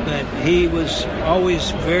but he was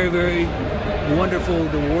always very, very wonderful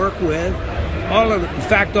to work with. All of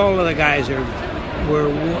the guys were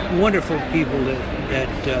wonderful people that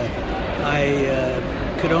I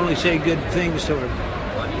could only say good things to her.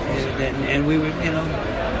 And we were, it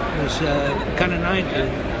was kind of nice.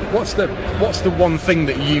 What's the one thing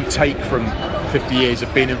that you take from 50 years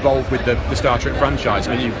of being involved with the Star Trek franchise?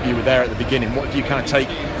 I mean, you were there at the beginning. What have you kind of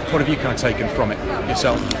taken from it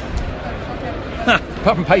yourself?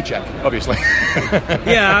 Apart from paycheck, obviously.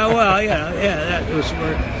 That was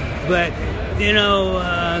smart. But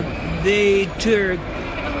they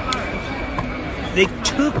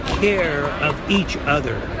took care of each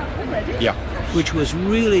other. Yeah. Which was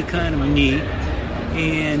really kind of neat.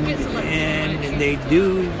 And they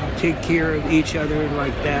do take care of each other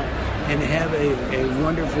like that, and have a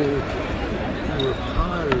wonderful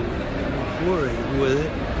rapport with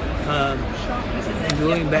it.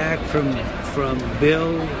 Going back from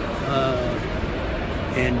Bill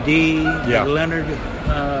and Dee and Leonard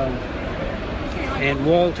and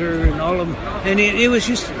Walter and all of them, and it was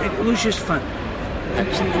just fun.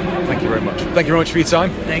 Excellent. Thank you very much. Thank you very much for your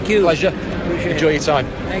time. Thank you. Pleasure. Appreciate Enjoy your time.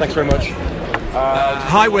 Thanks very much.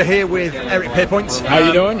 Hi, we're here with Eric Pierpoint. How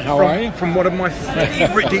you doing? How are you? From one of my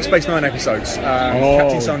favourite Deep Space Nine episodes,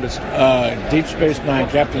 Captain Saunders. Deep Space Nine,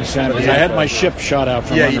 Captain Saunders. I had my ship shot out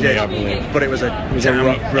from under me, I believe. But it was a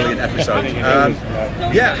brilliant episode.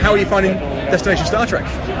 How are you finding Destination Star Trek?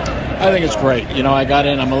 I think it's great. I got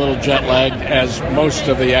in, I'm a little jet lagged, as most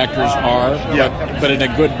of the actors are, but in a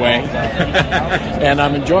good way. And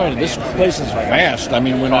I'm enjoying it. This place is vast. I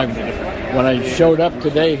mean, when I showed up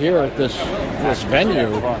today here at this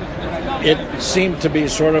venue, it seemed to be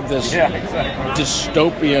sort of this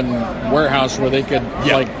dystopian warehouse where they could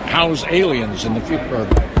house aliens in the future.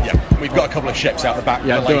 Yeah, we've got a couple of ships out the back.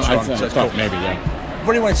 Yeah, later on, I thought maybe. Yeah.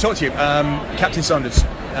 Really want to talk to you, Captain Saunders,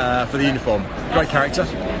 for the uniform. Great character.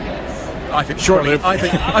 I think short-lived. I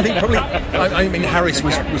think probably. I mean, Harris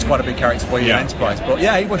was quite a big character for you in Enterprise, but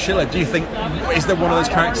he was Schiller. Do you think is there one of those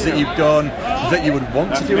characters that you've done that you would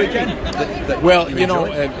want to do again?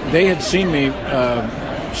 They had seen me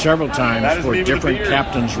several times for different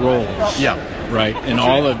captains' roles. Yeah. Right, in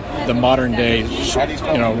all of the modern day,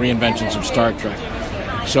 reinventions of Star Trek.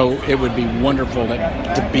 So it would be wonderful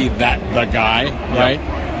to be the guy, right?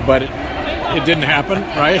 But it didn't happen,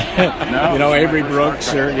 right? Avery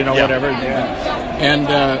Brooks or whatever. And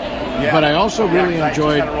But I also really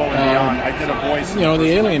enjoyed, the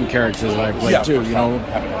alien characters that I played too.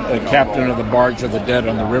 The captain of the Barge of the Dead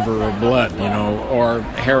on the River of Blood. Or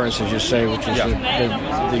Harris, as you say, which is the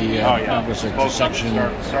was it, the section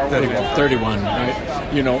 31.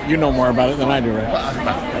 Right? You know more about it than I do,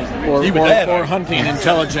 right? Or hunting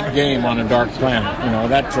intelligent game on a dark planet.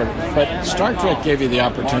 That sort of. But Star Trek gave you the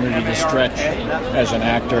opportunity to stretch as an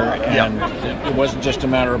actor, and it wasn't just a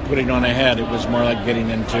matter of putting on a head. It was more like getting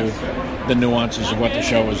into the nuances of what the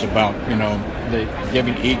show was about.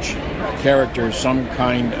 Giving each character some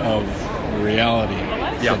kind of reality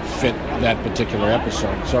that fit that particular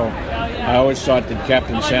episode. So I always thought that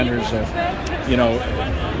Captain Sanders,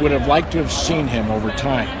 would have liked to have seen him over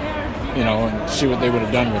time. And see what they would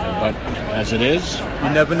have done with him. But as it is, you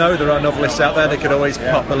never know. There are novelists out there that could always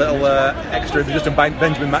pop a little extra. Just on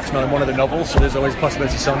Benjamin Maxwell in one of the novels, so there's always a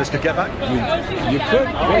possibility Sanders could get back. You could,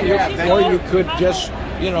 or you could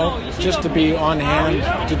just to be on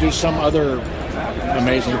hand to do some other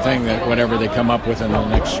amazing thing that whatever they come up with in the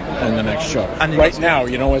next show. And right now,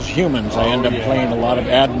 as humans, I end up playing a lot of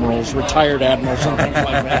admirals, retired admirals, and things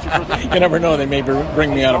like that. You never know; they may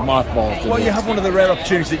bring me out of mothballs. Well, you have one of the rare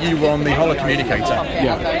opportunities that you were on the Holocommunicator.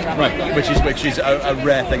 Yeah, right. Which is a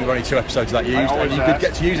rare thing. There were only 2 episodes that you used, and you could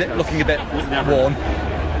get to use it looking a bit worn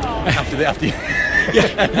after you.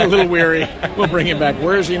 Yeah, a little weary. We'll bring him back.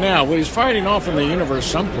 Where is he now? Well, he's fighting off in the universe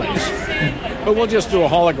someplace. But we'll just do a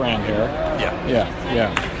hologram here. Yeah.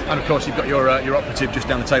 And of course, you've got your operative just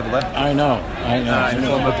down the table there. I know. In the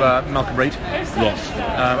form of Malcolm Reed. Yes.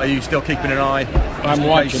 Are you still keeping an eye? I'm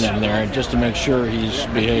watching him there just to make sure he's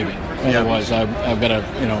behaving. Otherwise, I've got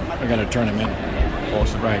to turn him in.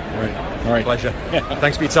 Awesome. Right. All right. Pleasure.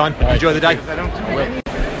 Thanks for your time. Enjoy the day. I will.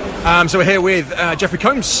 So we're here with Jeffrey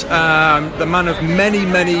Combs, the man of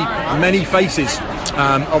many faces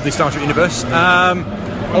of the Star Trek universe.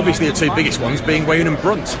 Obviously, the 2 biggest ones being Weyoun and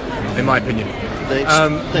Brunt, in my opinion.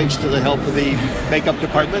 Thanks to the help of the makeup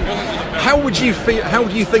department. How do you think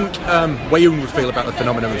Weyoun would feel about the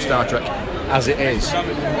phenomenon of Star Trek as it is?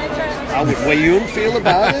 How would Weyoun feel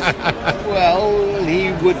about it? Well,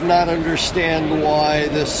 he would not understand why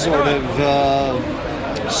this sort of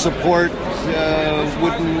support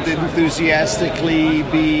wouldn't enthusiastically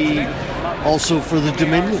be also for the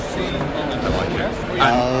Dominion. I like it.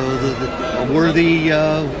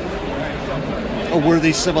 A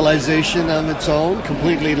worthy civilization of its own,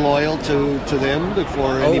 completely loyal to them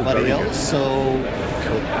before anybody else. So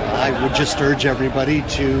I would just urge everybody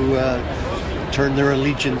to turn their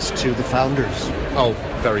allegiance to the founders. Oh,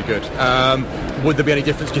 very good. Would there be any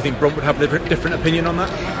difference? Do you think Brunt would have a different opinion on that?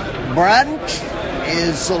 Brunt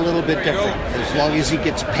is a little bit different. As long as he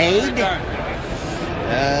gets paid,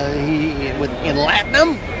 in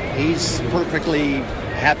Latinum, he's perfectly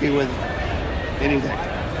happy with anything.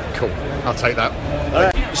 Cool. I'll take that.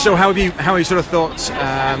 Right. So how are your sort of thoughts?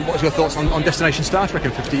 What's your thoughts on Destination Star Trek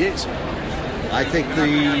in 50 years? I think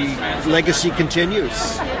the legacy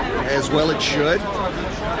continues, as well it should.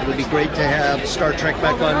 It would be great to have Star Trek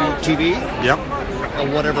back on TV. Yep.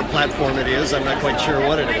 On whatever platform it is, I'm not quite sure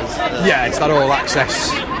what it is. It's that all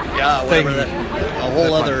access. Yeah, thing. A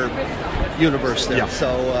whole other universe there. Yeah.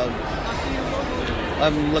 So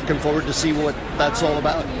I'm looking forward to see what that's all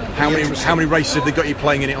about. How many races have they got you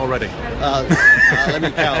playing in it already? Let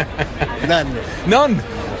me count. None.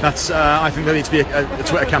 That's. I think there needs to be a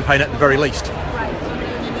Twitter campaign at the very least.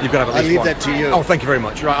 You've got to have at least one. I'll leave that to you. Oh, thank you very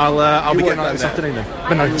much. Right, I'll be getting on that this afternoon then.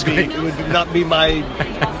 But no, it's great. It would not be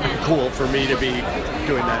cool for me to be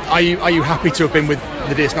doing that. Are you happy to have been with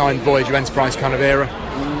the DS9 Voyager Enterprise kind of era?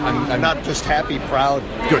 And not just happy, proud,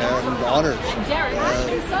 and honored.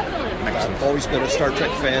 I've always been a Star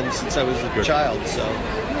Trek fan since I was a child. So,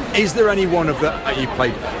 is there anyone of that you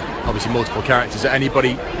played? Obviously, multiple characters. Is there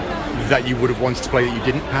anybody that you would have wanted to play that you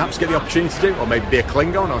didn't perhaps get the opportunity to do, or maybe be a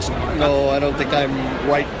Klingon or something like that? No, I don't think I'm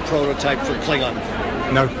right prototype for Klingon.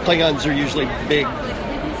 No, Klingons are usually big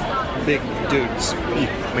dudes.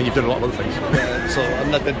 You've done a lot of other things. So I'm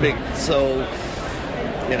not that big. So,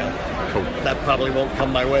 cool. That probably won't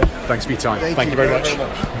come my way. Thanks for your time. Thank you very much.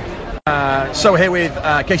 So we're here with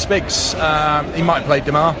Case Biggs. He might have played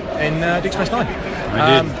Damar in Deep Space Nine.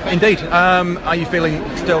 I did. Indeed. Are you feeling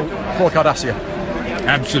still Paul Cardassia?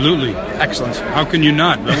 Absolutely. Excellent. How can you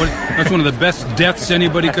not? That's one of the best deaths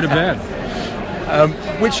anybody could have had.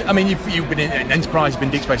 You've been in Enterprise, you've been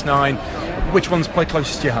in Deep Space Nine. Which ones play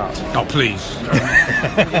closest to your heart? Oh, please.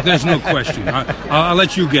 There's no question. I'll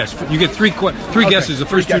let you guess. You get three guesses. The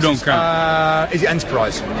first two don't count. Is it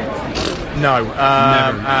Enterprise? No.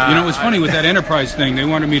 Never. It's funny with that Enterprise thing. They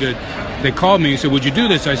wanted me to. They called me and said, "Would you do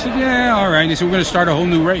this?" I said, "Yeah, all right." They said, "We're going to start a whole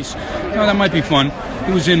new race." That might be fun.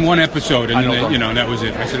 It was in one episode, and then that was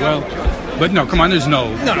it. I said, "Well, but no, come on, there's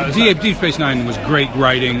no." Deep Space Nine was great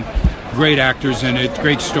writing, great actors in it,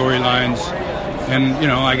 great storylines. And,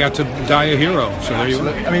 I got to die a hero, so there you go.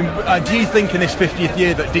 I mean, do you think in this 50th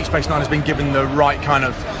year that Deep Space Nine has been given the right kind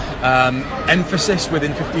of emphasis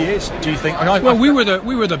within 50 years? Do you think? We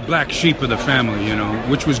were the black sheep of the family,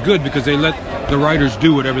 which was good because they let the writers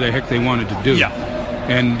do whatever the heck they wanted to do. Yeah.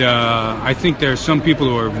 And I think there are some people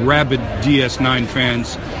who are rabid DS9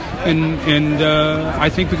 fans, and I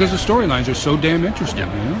think because the storylines are so damn interesting.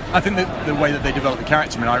 I think that the way that they developed the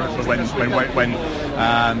character. I mean, I remember when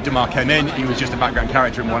Damar came in, he was just a background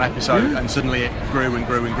character in one episode, and suddenly it grew and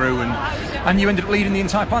grew and grew, and you ended up leading the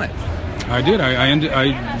entire planet. I did.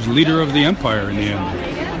 I was leader of the Empire in the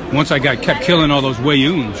end. Once I kept killing all those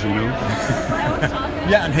Wayuns,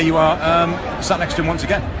 Yeah, and here you are, sat next to him once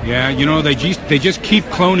again. Yeah, they just keep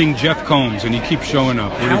cloning Jeff Combs, and he keeps showing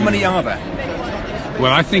up. How many are there?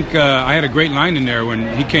 Well, I think I had a great line in there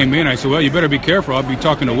when he came in. I said, "Well, you better be careful. I'll be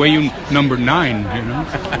talking to Wayun number 9."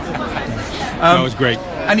 That was great.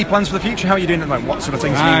 Any plans for the future? How are you doing at the moment? What sort of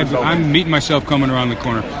things are you involved in? I'm meeting myself coming around the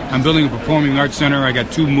corner. I'm building a performing arts center. I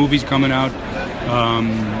got 2 movies coming out,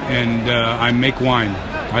 and I make wine.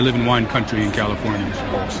 I live in wine country in California.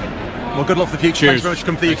 Awesome. Well, good luck for the future. Cheers. Thanks very much for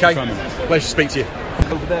coming to the UK. Pleasure to speak to you.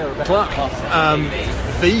 Over there, Clark.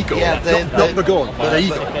 The Eagle. Yeah, not the Gorn, but the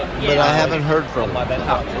Eagle. But I haven't heard from him.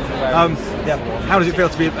 How does it feel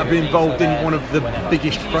to be involved in one of the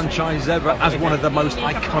biggest franchises ever as one of the most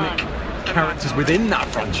iconic characters within that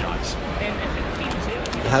franchise?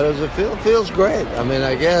 How does it feel? It feels great. I mean,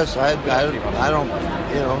 I guess I don't,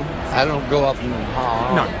 I don't go up and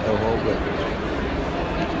but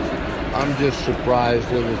I'm just surprised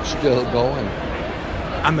that it's still going.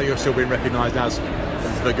 And that you're still being recognised as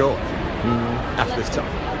the Gorn after this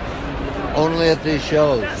time. Only at these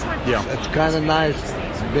shows. Yeah. It's kind of nice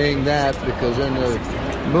being that because in the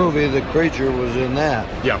movie, the creature was in that.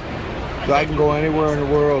 Yeah. So I can go anywhere in the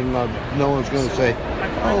world and no one's going to say,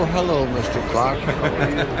 "Oh, hello, Mr. Clark." How are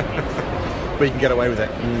you? But you can get away with it.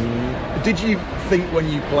 Mm-hmm. Did you think when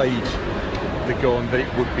you played the Gorn that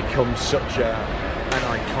it would become such an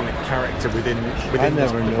iconic character within I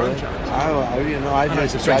never knew it. I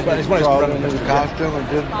just crawled into the costume and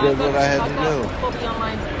did what I had to do.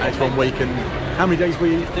 And it's 1 week, and how many days were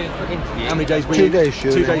you? 2 days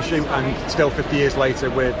shooting. 2 days shoot, and still 50 years later,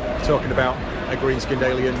 we're talking about a green-skinned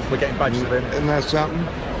alien. We're getting badges of him. Isn't that something?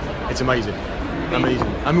 It's amazing. Amazing.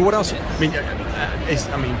 I mean, what else?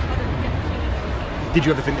 Did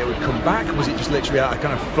you ever think they would come back? Was it just literally a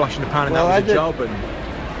kind of flash in the pan and that was the job?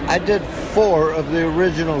 I did 4 of the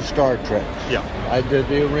original Star Treks. Yeah. I did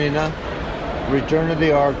the Arena, Return of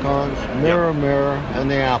the Archons, Mirror Mirror, and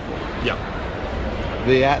the Apple. Yeah.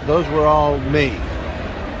 Those were all me.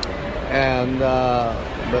 And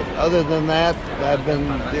but other than that, I've been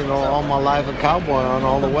all my life a cowboy on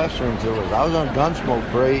all the westerns there was. I was on Gunsmoke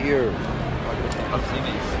for 8 years.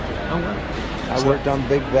 I worked on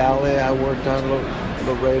Big Valley. I worked on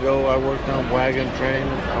Laredo. I worked on Wagon Train.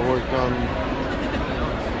 I worked on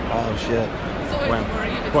Wow,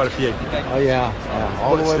 quite a few. Oh yeah,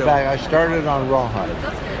 all the way back. I started on Rawhide.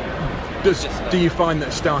 Do you find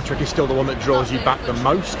that Star Trek is still the one that draws you back the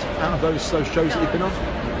most out of those shows that you've been on?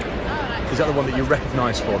 Is that the one that you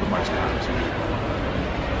recognise for the most?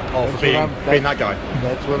 Or for being that guy?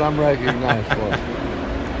 That's what I'm recognised for.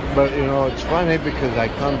 But it's funny because I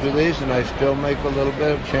come to these and I still make a little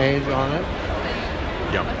bit of change on it.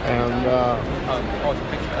 Yep. And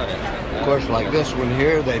of course, like this one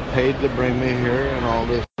here, they paid to bring me here and all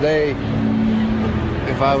this.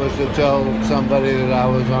 If I was to tell somebody that I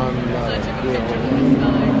was on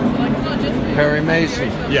Perry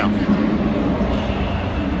Mason,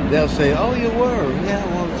 they'll say, "Oh, you were? Yeah,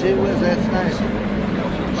 well, gee whiz, that's nice."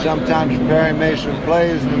 Sometimes Perry Mason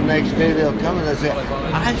plays, and the next day they'll come and they'll say,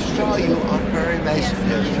 "I saw you on Perry Mason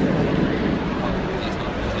yesterday."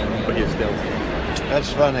 But you're still.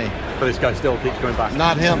 That's funny. But this guy still keeps going back.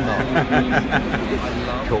 Not him, though.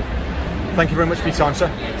 Cool. Thank you very much for your time, sir.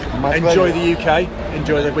 My enjoy pleasure. the UK.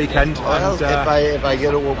 Enjoy the weekend. Well,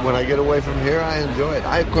 and, when I get away from here, I enjoy it.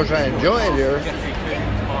 Of course, I enjoy it here.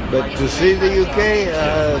 But to see the UK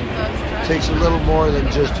takes a little more than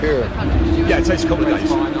just here. Yeah, it takes a couple of days.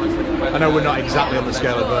 I know we're not exactly on the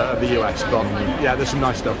scale of the US, but yeah, there's some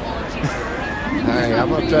nice stuff. Hey, I'm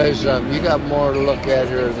going to tell you something. You got more to look at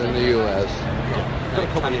here than the US. Got a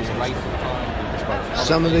couple of years.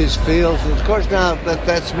 Some of these fields, of course, now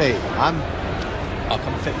that's me. I'll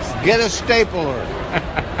come fix. Get a stapler.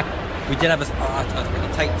 We did have a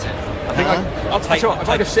tape tip. I think if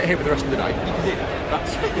I just sit here for the rest of the day, you can do that.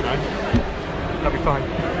 That's, that'll be fine.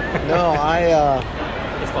 No,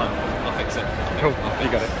 It's fine. I'll fix it. Cool.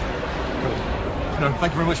 You got it. Cool. No,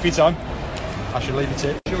 thank you very much for your time. I should leave you to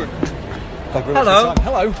it. Sure. Thank you very much for your time.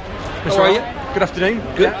 Hello. How are you? Good afternoon.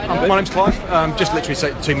 Good. My name's Clive. Just literally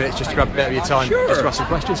take 2 minutes just to grab a bit of your time, just to ask some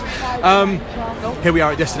questions. Here we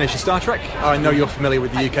are at Destination Star Trek. I know you're familiar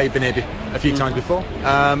with the UK, been here a few times before.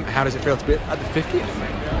 How does it feel to be at the 50th?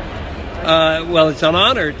 Well, it's an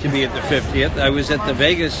honor to be at the 50th. I was at the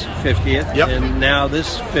Vegas 50th, and now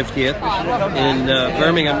this 50th in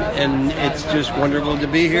Birmingham, and it's just wonderful to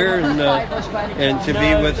be here and to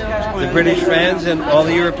be with the British fans and all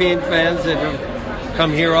the European fans that have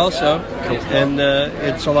come here also, and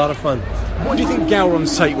it's a lot of fun. What do you think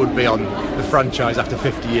Gowron's take would be on the franchise after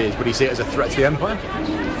 50 years? Would he see it as a threat to the Empire?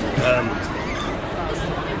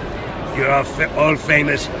 You're all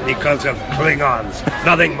famous because of Klingons.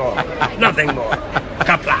 Nothing more. Nothing more.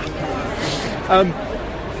 Kapla.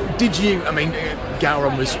 Did you,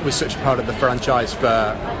 Gowron was such a part of the franchise for,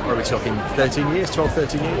 what are we talking, 13 years, 12,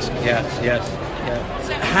 13 years? Yes.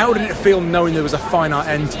 How did it feel knowing there was a finite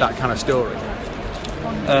end to that kind of story?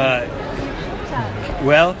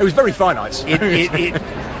 Well, it was very finite.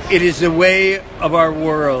 It is the way of our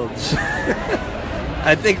worlds.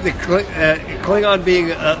 I think the Klingon being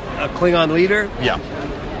a Klingon leader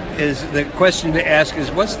is the question to ask is,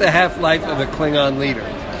 what's the half-life of a Klingon leader?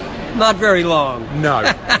 Not very long. No,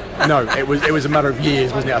 it was a matter of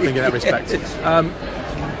years, wasn't it, I think, in that respect.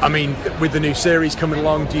 With the new series coming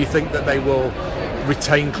along, do you think that they will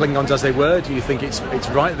retain Klingons as they were? Do you think it's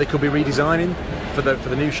right that they could be redesigning for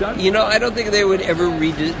the new show? I don't think they would ever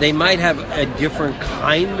they might have a different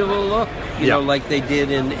kind of a look, like they did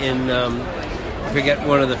in I forget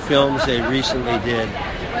one of the films they recently did,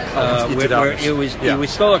 where it was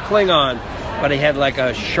still a Klingon, but he had like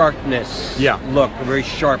a sharpness look, a very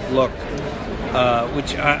sharp look,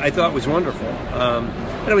 which I thought was wonderful.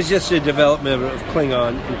 And it was just a development of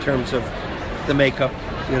Klingon in terms of the makeup,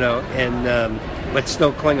 but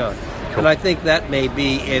still Klingon. Cool. And I think that may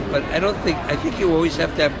be it, but I think you always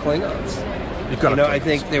have to have Klingons. You've got to. I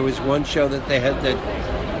think there was one show that they had that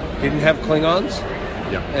didn't have Klingons.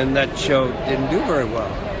 Yeah. And that show didn't do very well.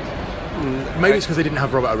 Maybe it's because they didn't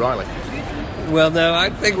have Robert O'Reilly. Well, no, I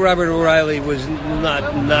think Robert O'Reilly was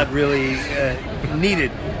not really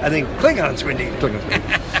needed. I think Klingons were needed.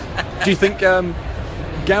 Do you think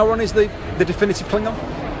Gowron is the definitive Klingon?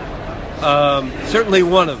 Certainly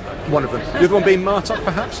one of them. One of them. The other one being Martok,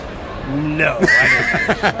 perhaps? No.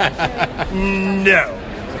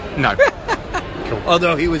 No. Cool.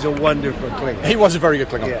 Although he was a wonderful Klingon. He was a very good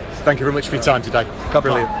Klingon. Yes. Thank you very much for your time today.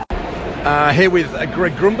 Brilliant. Here with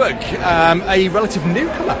Greg Grunberg, a relative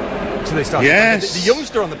newcomer to this stuff. Yes. The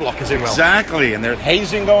youngster on the block, as it will. Exactly, and there's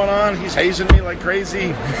hazing going on. He's hazing me like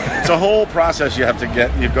crazy. It's a whole process you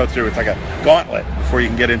go through. It's like a gauntlet before you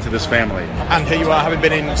can get into this family. And here you are, having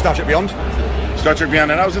been in Star Trek Beyond. Star Trek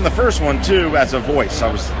Beyond, and I was in the first one too as a voice.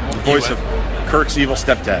 I was the voice of Kirk's evil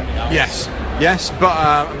stepdad. Yes,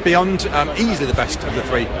 but Beyond, easily the best of the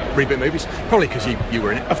three reboot movies. Probably because you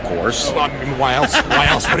were in it. Of course. Well, why else? Why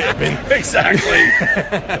else would it have been? Exactly.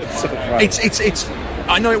 It's so funny. It's.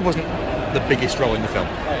 I know it wasn't the biggest role in the film.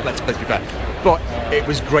 Let's be fair. But it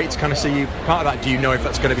was great to kind of see you part of that. Do you know if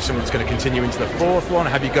that's going to be something that's going to continue into the fourth one?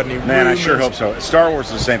 Have you got any rumors? Man, I sure hope so. Star Wars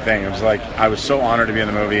is the same thing. It was like, I was so honored to be in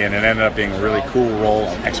the movie, and it ended up being a really cool role,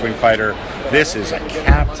 an X-Wing fighter. This is a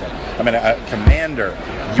captain. A commander.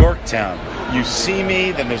 Yorktown. You see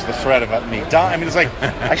me, then there's the threat of me dying. It's like,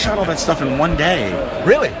 I shot all that stuff in one day.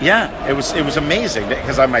 Really? Yeah. It was amazing,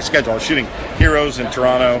 because on my schedule, I was shooting Heroes in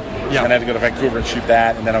Toronto, and I had to go to Vancouver and shoot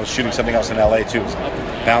that, and then I was shooting something else in LA too. It was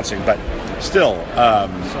bouncing, but still,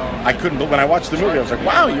 I couldn't. But when I watched the movie, I was like,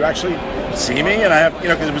 "Wow, you actually see me!" And I have,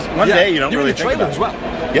 because it was one day you don't really think about it. As well.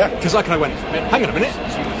 Yeah, because I kind of went, "Hang on a minute,"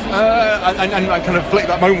 and I kind of flicked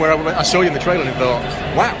that moment where I saw you in the trailer and thought,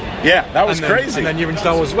 "Wow." Yeah, that was crazy. And then you're in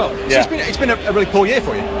Star Wars as well. Yeah. So it's been a really poor year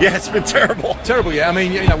for you. Yeah, it's been terrible. Terrible, yeah.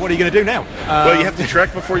 What are you going to do now? Well, you have to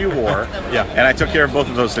trek before you war. Yeah. And I took care of both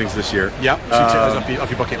of those things this year. Yeah. So you took those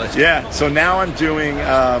off your bucket list. Yeah. So now I'm doing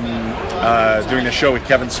a show with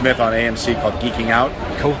Kevin Smith on AMC called Geeking Out.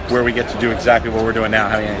 Cool. Where we get to do exactly what we're doing now,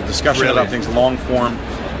 having a discussion about things long form.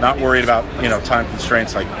 Not worried about time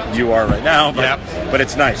constraints like you are right now, but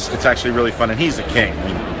it's nice. It's actually really fun, and he's the king. I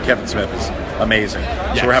mean, Kevin Smith is amazing.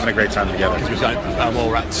 Yes. So we're having a great time together. Because we've got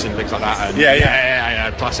Mallrats and things like that. And yeah.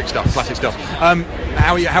 Classic stuff.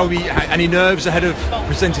 How are you? Any nerves ahead of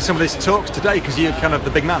presenting some of these talks today? Because you're kind of the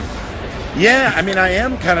big man. Yeah, I mean, I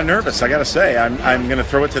am kind of nervous. I got to say, I'm going to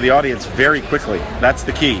throw it to the audience very quickly. That's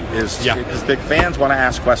the key. Is because the fans want to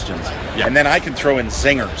ask questions, and then I can throw in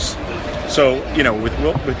zingers. So with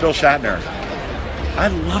Bill Shatner, I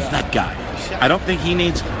love that guy. I don't think he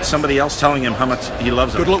needs somebody else telling him how much he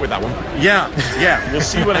loves him. Good luck with that one. Yeah. We'll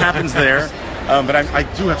see what happens there. But I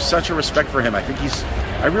do have such a respect for him.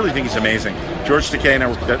 I really think he's amazing. George Takei and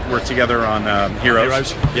I were together on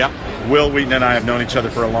Heroes. Yeah. Will Wheaton and I have known each other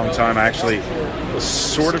for a long time. I actually was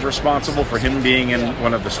sort of responsible for him being in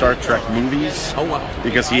one of the Star Trek movies. Oh wow!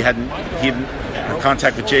 Because he hadn't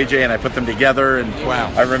contact with JJ, and I put them together. And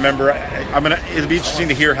wow! I remember. It'll be interesting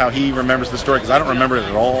to hear how he remembers the story because I don't remember it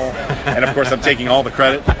at all. And of course, I'm taking all the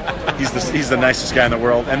credit. He's the nicest guy in the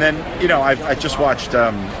world. And then I just watched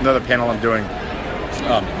another panel I'm doing.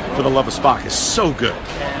 For the Love of Spock is so good,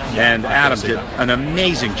 and Adam did an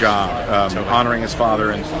amazing job honoring his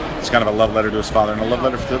father, and it's kind of a love letter to his father and a love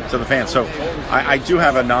letter to the fans. So I do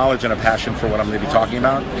have a knowledge and a passion for what I'm going to be talking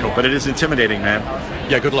about, but it is intimidating, man.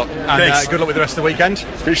 Yeah, good luck. And good luck with the rest of the weekend.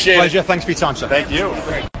 Appreciate Pleasure. it. Thanks for your time, sir. Thank you.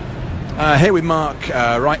 Here with Mark,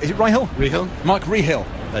 is it Ryhill? Rehill. Mark Rehill.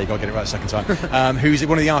 There you go, get it right the second time. Who's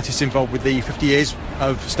one of the artists involved with the 50 years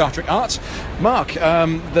of Star Trek art. Mark,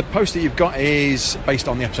 the poster you've got is based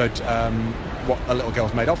on the episode What a Little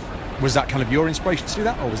Girl's Made Of. Was that kind of your inspiration to do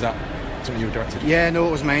that, or was that something you were directed? Yeah, no,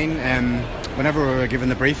 it was mine. Whenever we were given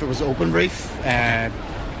the brief, it was open brief.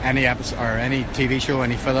 Any episode or any TV show,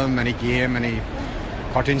 any film, any game, any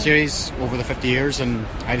cartoon series over the 50 years, and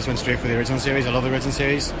I just went straight for the original series. I love the original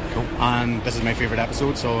series. Cool. And this is my favourite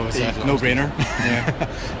episode, so it's a no-brainer.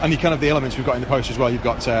 Yeah. And you kind of the elements we've got in the poster as well. You've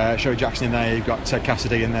got Sherry Jackson in there, you've got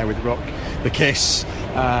Cassidy in there with Rook, the Kiss,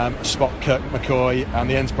 Spock, Kirk McCoy, and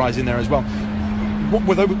the Enterprise in there as well. What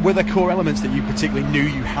were there core elements that you particularly knew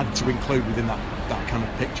you had to include within that kind of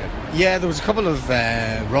picture? Yeah, there was a couple of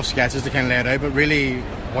rough sketches to kind of lay it out, but really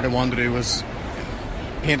what I wanted to do was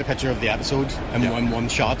paint a picture of the episode in one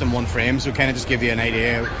shot, in one frame, so kind of just give you an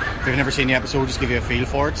idea. If you've never seen the episode, just give you a feel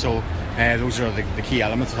for it. So those are the key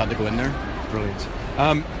elements that had to go in there. Brilliant.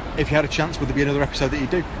 If you had a chance, would there be another episode that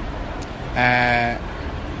you'd do?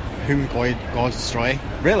 Whom Gods Destroy.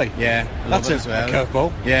 Really? Yeah. That's as well. A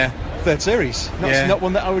curveball. Yeah. Third series. Not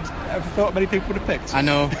one that I would ever thought many people would have picked. I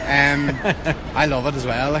know. I love it as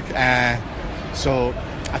well. So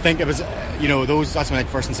I think it was, that's my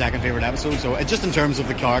first and second favourite episode. So just in terms of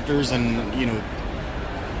the characters and,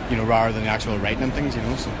 rather than the actual writing and things,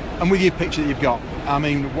 So. And with your picture that you've got, I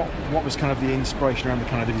mean, what was kind of the inspiration around the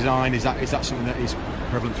kind of the design? Is that something that is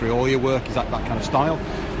prevalent through all your work? Is that kind of style?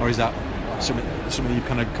 Or is that something you've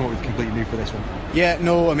kind of come up with completely new for this one? Yeah,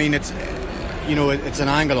 no, I mean, it's, it's an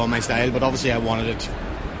angle on my style, but obviously I wanted it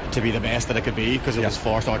to be the best that it could be because it was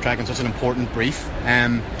for Star Trek and such an important brief.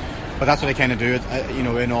 But that's what I kind of do,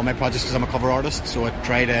 in all my projects because I'm a cover artist. So I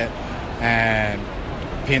try to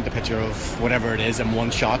paint the picture of whatever it is in one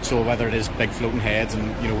shot. So whether it is big floating heads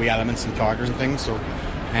and wee elements and characters and things. So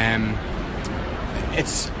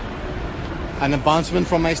it's an advancement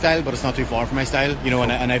from my style, but it's not too far from my style.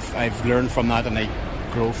 And I've learned from that and I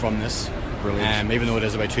grow from this. Brilliant. Even though it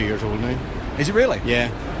is about 2 years old now. Is it really? Yeah.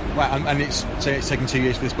 Wow, and it's taken 2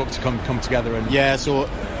 years for this book to come together. And yeah, so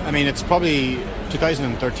I mean, it's probably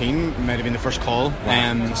 2013 might have been the first call.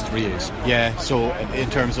 That's 3 years. Yeah, so in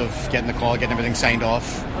terms of getting the call, getting everything signed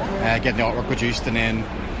off, getting the artwork produced, and then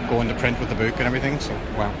going to print with the book and everything. So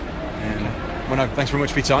wow. Well, no, thanks very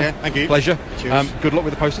much for your time. Yeah, thank you. Pleasure. Cheers. Good luck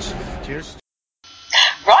with the posters. Cheers.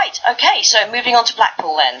 Right, okay, so moving on to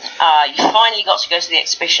Blackpool then. You finally got to go to the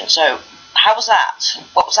exhibition, so how was that?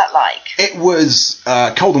 What was that like? It was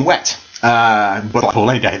cold and wet. Blackpool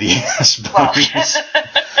any day of the year, I suppose.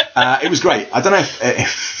 It was great. I don't know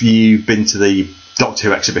if you've been to the Doctor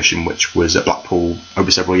Who exhibition, which was at Blackpool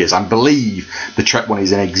over several years. I believe the Trek one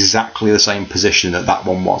is in exactly the same position that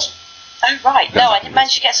one was. Oh, right. No, I didn't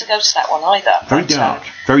manage to get to go to that one either. Very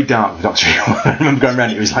dark, the Doctor Who. I remember going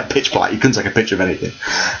around, it was like pitch black. You couldn't take a picture of anything.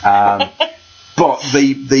 But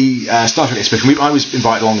the Star Trek exhibition, I was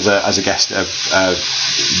invited along as a guest of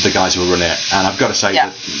the guys who were running it, and I've got to say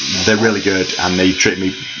that they're really good, and they treated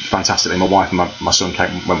me fantastically. My wife and my son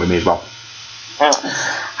went with me as well. And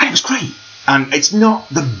it was great. And it's not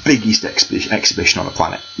the biggest exhibition on the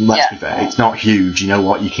planet. Let's be fair. It's not huge. You know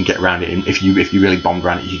what? You can get around it if you really bombed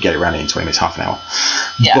around it. You can get around it in 20 minutes, half an hour.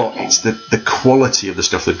 Yeah. But it's the quality of the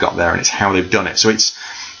stuff they've got there, and it's how they've done it. So it's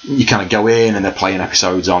you kind of go in and they're playing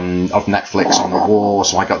episodes of Netflix on the wall.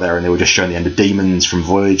 So I got there and they were just showing the end of Demons from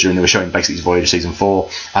Voyager, and they were showing basically Voyager season 4.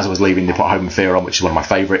 As I was leaving, they put Hope and Fear on, which is one of my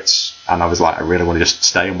favourites, and I was like, I really want to just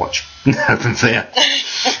stay and watch Hope and Fear.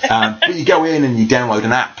 But you go in and you download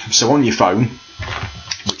an app. So on your phone,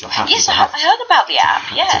 which I'm happy Yes, to I have heard about the app.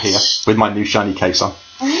 to Yes. hear, with my new shiny case on.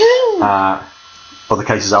 Ooh. Other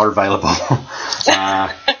cases are available.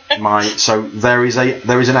 So there is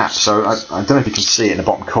an app. So I don't know if you can see it in the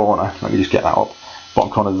bottom corner. Let me just get that up.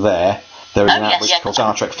 Bottom corner there. There is an app which is called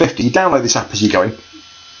Star Trek 50. You download this app as you go in,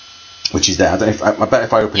 which is there. I bet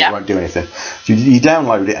if I open it, it won't do anything. So you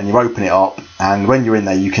download it and you open it up, and when you're in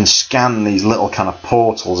there, you can scan these little kind of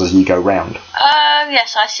portals as you go round. Oh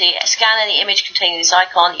yes, I see. Scan any image containing this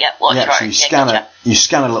icon. Yep. So you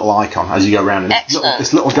scan a little icon as you go around, and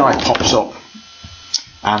this little guy pops up,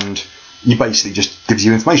 and you basically just gives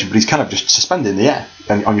you information, but he's kind of just suspended in the air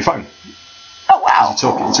on your phone. Oh wow! As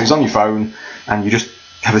you're talking, so he's on your phone, and you just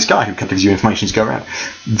have this guy who gives you information to go around.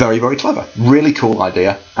 Very, very clever. Really cool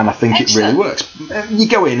idea, and I think it really works. You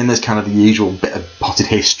go in and there's kind of the usual bit of potted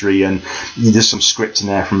history, and there's some scripts in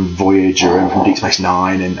there from Voyager and from Deep Space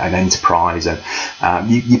Nine and Enterprise, and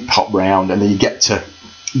you pop round and then you get to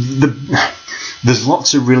there's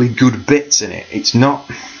lots of really good bits in it. It's not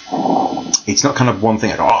kind of one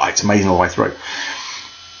thing, it's amazing all the way through.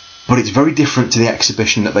 But it's very different to the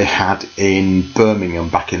exhibition that they had in Birmingham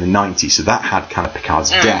back in the 90s. So that had kind of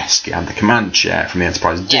Picard's desk, it had the command chair from the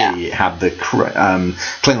Enterprise D, it had the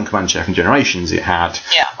Klingon command chair from Generations, it had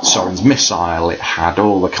Soren's missile, it had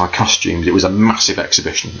all the kind of costumes. It was a massive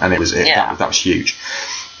exhibition, and that was huge.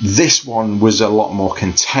 This one was a lot more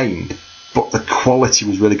contained, but the quality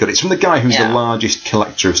was really good. It's from the guy who's the largest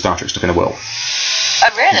collector of Star Trek stuff in the world. Oh,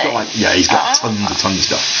 really? He's got tons of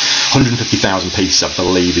stuff. 150,000 pieces, I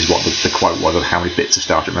believe, is what the quote was of how many bits of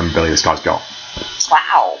Star Trek memorabilia this guy's got.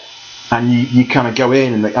 Wow. And you kind of go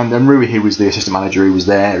in, and then Rui, who was the assistant manager, who was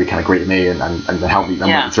there, he kind of greeted me and helped me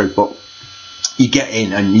through. But you get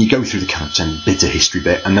in and you go through the kind of bit of history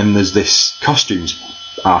bit, and then there's this costumes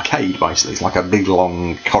arcade, basically. It's like a big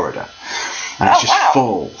long corridor, and it's just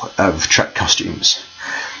full of Trek costumes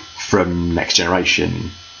from Next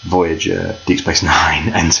Generation, Voyager, Deep Space Nine,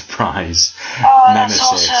 Enterprise,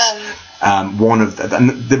 Nemesis. That's awesome. One of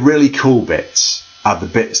the really cool bits are the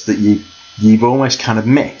bits that you almost kind of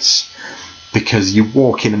miss, because you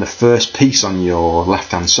walk in and the first piece on your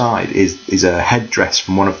left-hand side is a headdress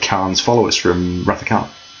from one of Khan's followers from Wrath of Khan.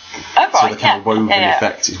 Oh, right, so the kind of woven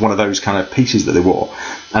effect is one of those kind of pieces that they wore.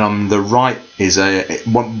 And on the right is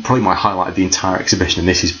probably my highlight of the entire exhibition,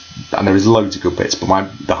 and there is loads of good bits, but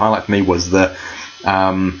the highlight for me was the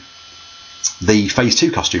Phase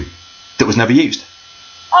 2 costume that was never used.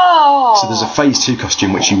 Oh. So there's a Phase 2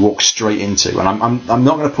 costume which you walk straight into, and I'm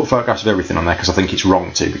not going to put photographs of everything on there because I think it's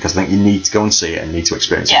wrong to, because I think you need to go and see it and need to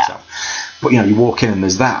experience it yourself. But you walk in and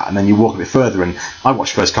there's that, and then you walk a bit further, and I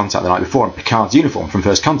watched First Contact the night before, and Picard's uniform from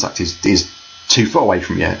First Contact is 2 foot away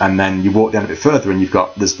from you, and then you walk down a bit further and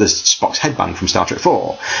there's Spock's headband from Star Trek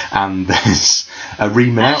 4, and there's a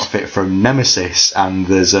Reman outfit from Nemesis, and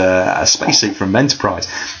there's a spacesuit from Enterprise,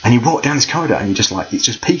 and you walk down this corridor and you're just like, it's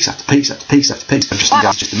just piece after piece after piece after piece. It's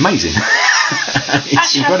just amazing. It's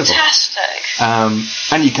That's incredible. Fantastic.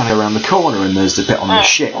 And you kind of go around the corner and there's the bit on the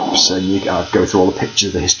ships, and you go through all the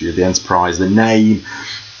pictures, the history of the Enterprise, the name,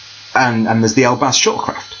 and there's the Elbaz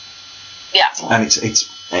shuttlecraft. Yeah. And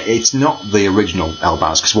it's not the original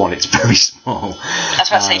Elbaz, because one, it's very small. That's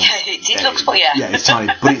what I say. It looks, yeah, it's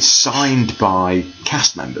tiny, but it's signed by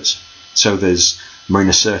cast members. So there's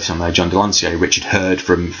Marina Sirtis on there, John Delancier, Richard Hurd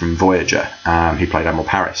from Voyager, who played Admiral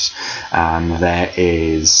Paris, and there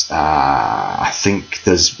is I think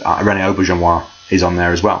there's René Auberjonois is on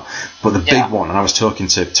there as well. But the big one, and I was talking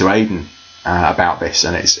to Aidan about this,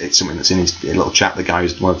 and it's something that's in his little chat. The guy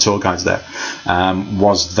who's one of the tour guides there,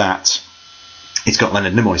 was that it's got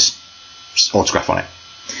Leonard Nimoy's autograph on it.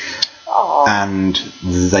 Oh. And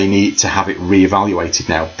they need to have it re-evaluated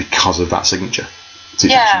now because of that signature. So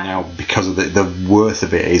it's actually now, because of the worth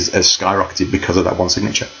of it has skyrocketed because of that one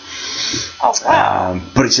signature. Oh, wow.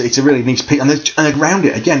 But it's a really neat piece. And around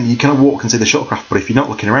it, again, you kind of walk and see the shuttlecraft, but if you're not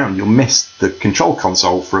looking around, you'll miss the control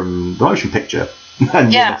console from the motion picture.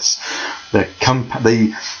 And you'll miss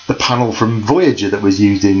the panel from Voyager that was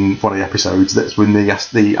used in one of the episodes that's in the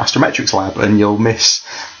astrometrics lab, and you'll miss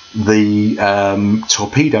the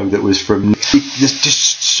torpedo that was from. There's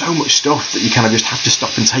just so much stuff that you kind of just have to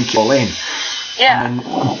stop and take it all in. Yeah. And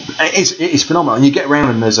it's phenomenal. And you get around,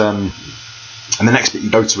 and there's and the next bit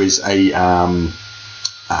you go to is a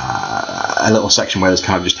little section where there's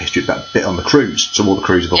kind of just history, that bit on the cruise, so all the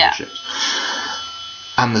crews of all the ships.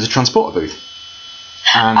 And there's a transporter booth.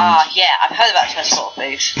 I've heard about the transporter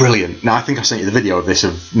booth. Brilliant. Now, I think I sent you the video of this,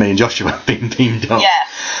 of me and Joshua being beamed up. Yeah.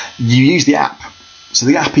 You use the app. So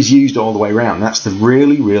the app is used all the way around. That's the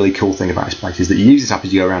really, really cool thing about this place, is that you use this app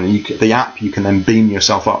as you go around, and the app, you can then beam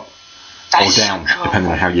yourself up or down,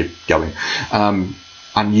 depending on how you're going.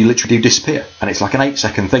 and you literally do disappear, and it's like an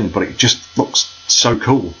 8-second thing, but it just looks so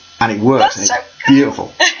cool, and it works, and it's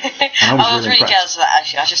beautiful. And I was really jealous of that,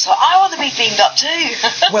 actually. I just thought, I want to be beamed up too.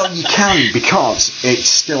 Well, you can, because it's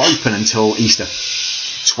still open until Easter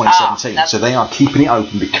 2017, so they are keeping it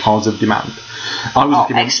open because of demand. I was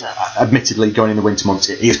looking at, admittedly, going in the winter months,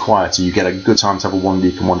 it is quieter. You get a good time to have a wander.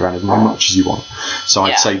 You can wander around as much as you want. So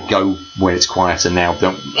I'd say go when it's quieter now.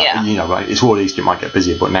 You know, it's toward Easter, it might get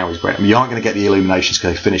busier, but now is great. I mean, you aren't going to get the illuminations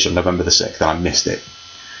because they finish on November the 6th, and I missed it.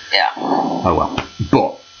 Yeah. Oh well.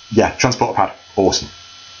 But yeah, transporter pad, awesome.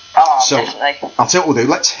 Oh, so definitely. I'll tell you what we'll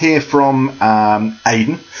do. Let's hear from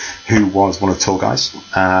Aidan, who was one of the tour guys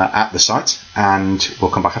at the site, and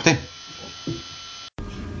we'll come back after him.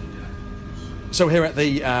 So here at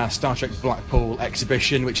the Star Trek Blackpool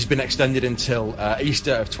exhibition, which has been extended until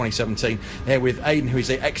Easter of 2017, here with Aidan, who is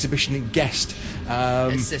an exhibition guest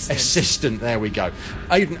assistant. There we go.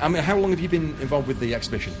 Aidan, I mean, how long have you been involved with the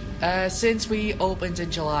exhibition? Since we opened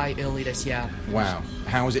in July early this year. Wow.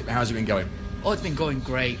 How's it been going? Oh, it's been going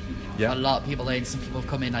great. Yeah. A lot of people in. Some people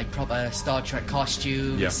come in like proper Star Trek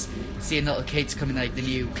costumes. Yeah. Seeing little kids come in like the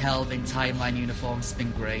new Kelvin timeline uniforms. It's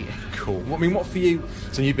been great. Cool. I mean, what for you?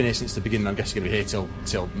 So you've been here since the beginning. I'm guessing you're going to be here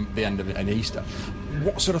till the end of an Easter.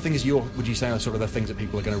 What sort of things would you say are sort of the things that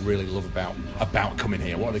people are going to really love about coming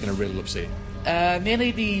here? What are they going to really love seeing?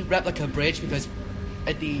 Mainly the replica bridge, because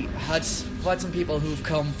we've had some people who've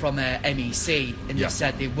come from MEC and they've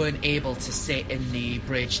said they weren't able to sit in the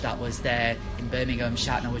bridge that was there in Birmingham.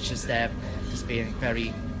 Shatner was just there, just being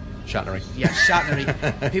very Shatnery. Yeah,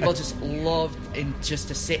 Shatnery. People just love just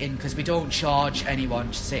to sit in, because we don't charge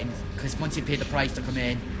anyone just sitting, because once you pay the price to come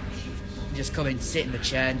in, you just come in, sit in the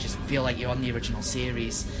chair and just feel like you're on the original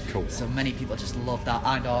series. Cool. So many people just love that,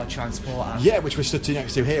 and our transporter. Yeah, which we're stood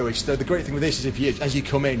next to here. Which the great thing with this is as you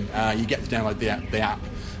come in, you get to download the app,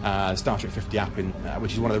 Star Trek 50 app,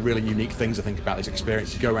 which is one of the really unique things I think about this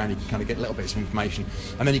experience. You go around, you can kind of get little bits of information,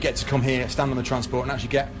 and then you get to come here, stand on the transport, and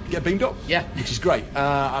actually get beamed up. Yeah. Which is great.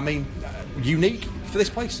 I mean, unique for this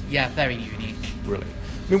place. Yeah, very unique. Brilliant.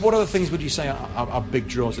 I mean, what other things would you say are big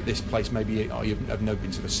draws at this place? Maybe you've never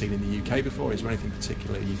been sort of seen in the UK before. Is there anything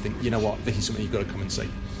particular you think, you know what, this is something you've got to come and see?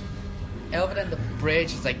 Other than the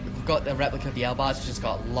bridge, it's like we've got the replica of the L-Bars, which has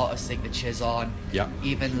got a lot of signatures on. Yeah.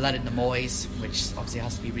 Even Leonard Nimoy's, which obviously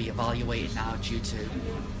has to be re-evaluated now due to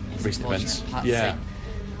recent events. Yeah.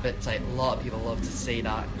 But it's like a lot of people love to see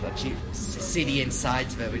that, but you see the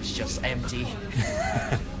insides of it, which is just empty.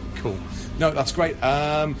 Cool. No, that's great.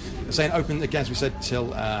 Saying open again, as we said,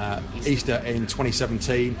 till Easter in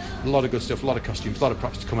 2017. A lot of good stuff, a lot of costumes, a lot of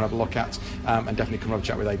props to come and have a look at, and definitely come and have a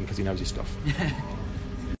chat with Aidan because he knows his stuff.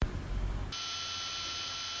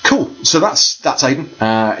 Cool. So that's Aidan.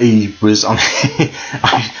 He was on.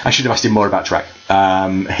 I should have asked him more about Trek.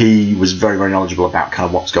 He was very, very knowledgeable about kind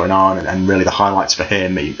of what's going on, and really the highlights for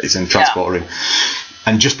him is in the transporter room.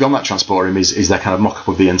 And just beyond that transporter room is their kind of mock-up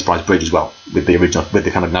of the Enterprise bridge as well, with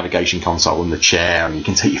the kind of navigation console and the chair, and you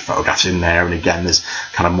can take your photographs in there. And again, there's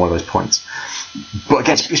kind of more of those points. But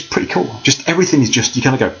again, it's pretty cool. Just everything is just, you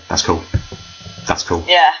kind of go, that's cool. That's cool.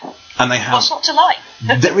 Yeah. And they have. What's not to like?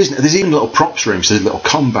 There's even little props rooms. There's a little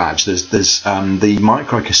comm badge. There's the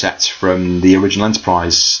micro cassettes from the original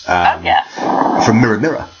Enterprise. From Mirror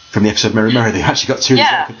Mirror, from the episode Mirror Mirror. They actually got two.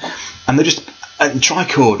 Yeah. And they're just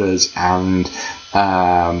tricorders and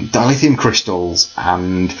dilithium crystals,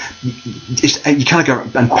 and you kind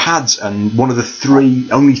of go, and pads, and one of the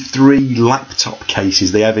only three laptop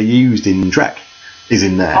cases they ever used in Trek is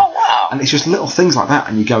in there. Oh wow. And it's just little things like that,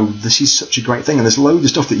 and you go, this is such a great thing. And there's loads of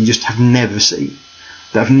stuff that you just have never seen,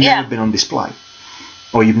 that have never been on display,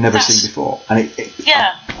 or you've never seen before. And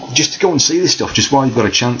just to go and see this stuff just while you've got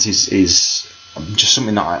a chance is just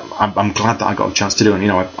something that I'm glad that I got a chance to do,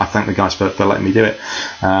 and I thank the guys for letting me do it.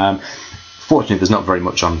 Fortunately, there's not very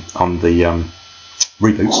much on the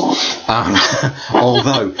reboots,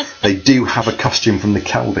 although they do have a costume from the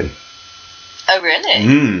Kelvin. Oh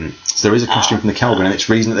really? So there is a costume from the Kelvin, and it's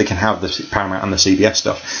the reason that they can have the Paramount and the CBS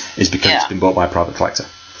stuff is because it's been bought by a private collector.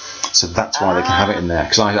 So that's why they can have it in there.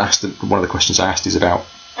 Because I asked one of the questions I asked is about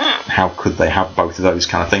how could they have both of those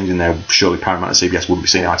kind of things in there? Surely Paramount and CBS wouldn't be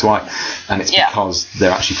seen eye to eye, and it's because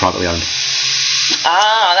they're actually privately owned.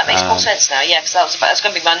 Ah, that makes more sense now. Yeah, because that's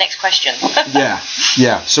going to be my next question.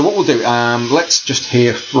 Yeah. So what we'll do, let's just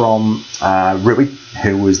hear from Rui,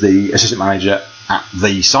 who was the assistant manager at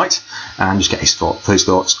the site, and just get his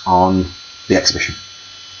thoughts on the exhibition.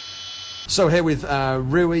 So here with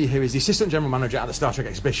Rui, who is the assistant general manager at the Star Trek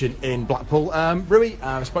exhibition in Blackpool. Rui,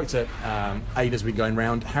 I spoke to Aidan as we've been going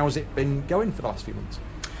round. How's it been going for the last few months?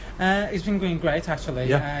 It's been going great, actually.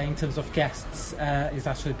 Yeah. In terms of guests, it's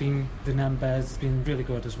actually been, the numbers been really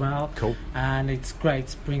good as well. Cool. And it's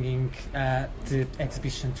great bringing the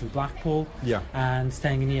exhibition to Blackpool. Yeah. And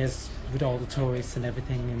staying in years with all the tourists and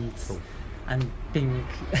everything, and cool. And being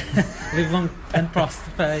live long and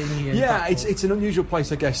prosper in years. Yeah, it's an unusual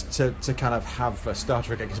place, I guess, to kind of have a Star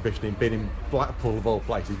Trek exhibition in, being in Blackpool of all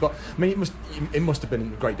places. But I mean, it must have been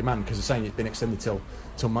in great demand, because they're saying it's been extended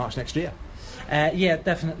till March next year. Yeah,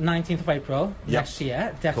 definitely 19th of April next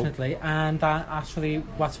year, definitely. Cool. And actually,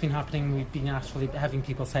 what's been happening, we've been actually having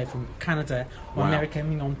people say from Canada or America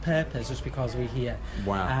coming on purpose just because we're here.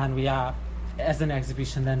 Wow. And we are, as an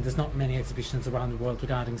exhibition, then there's not many exhibitions around the world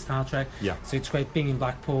regarding Star Trek. Yeah. So it's great being in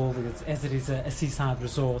Blackpool, as it is a seaside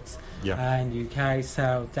resort in the UK.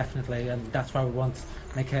 So definitely, and that's why we want to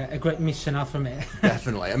make a great mission out from it.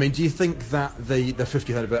 Definitely. I mean, do you think that the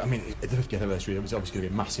 50th anniversary? I mean, the 50th anniversary was obviously going to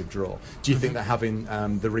be a massive draw. Do you think that having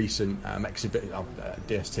the recent exhibit of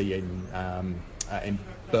DST in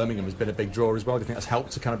Birmingham has been a big draw as well? Do you think that's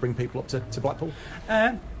helped to kind of bring people up to Blackpool?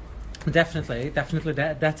 Definitely,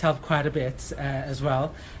 that's helped quite a bit as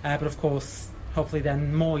well. But of course, hopefully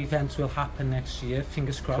then more events will happen next year,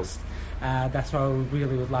 fingers crossed. Cool. That's what we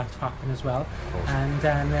really would like to happen as well. And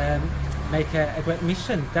then make a great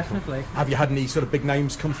mission, definitely. Have you had any sort of big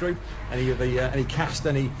names come through? Any cast,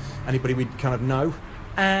 anybody we'd kind of know?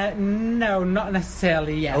 No, not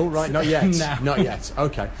necessarily yet. Oh, right, not yet. No. Not yet.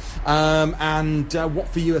 Okay. And what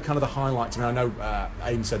for you are kind of the highlights? I mean, I know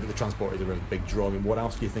Aidan said that the Transport is a really big draw. I mean, what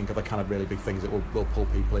else do you think are the kind of really big things that will pull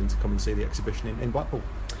people in to come and see the exhibition in Blackpool?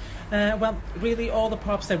 Well, really, all the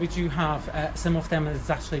props that we do have, some of them has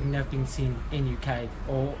actually never been seen in UK,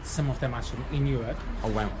 or some of them actually in Europe. Oh,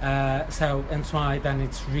 wow. So, and that's why then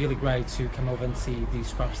it's really great to come over and see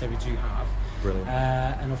these props that we do have. Brilliant.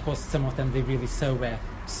 And of course, some of them, they're really so rare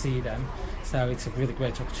to see them. So it's a really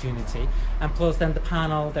great opportunity. And plus then the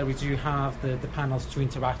panel that we do have, the panels to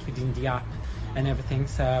interact within the app and everything.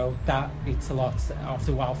 So that it's a lot of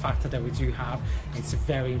the wow factor that we do have. It's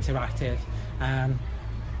very interactive.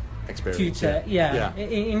 Experience. Future,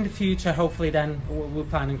 in the future, hopefully then we're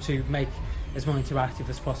planning to make as more interactive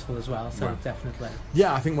as possible as well, so definitely.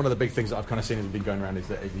 Yeah, I think one of the big things that I've kind of seen as we've been going around is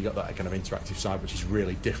that you got that kind of interactive side, which is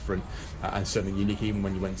really different and certainly unique. Even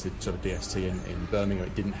when you went to sort of DST in Birmingham,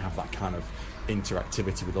 it didn't have that kind of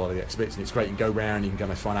interactivity with all of the exhibits, and it's great. You can go around, you can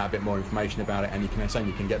kind of find out a bit more information about it, and you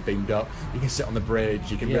can get beamed up, you can sit on the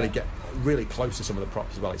bridge, you can really get really close to some of the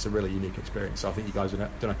props as well. It's a really unique experience, so I think you guys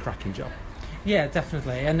have done a cracking job. Yeah,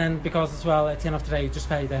 definitely. And then because as well, at the end of the day, you just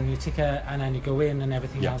pay then your ticket and then you go in and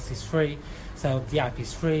everything else is free. So the app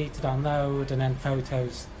is free to download, and then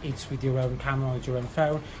photos, each with your own camera or your own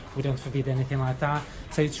phone. We don't forbid anything like that.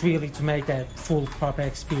 So it's really to make that full proper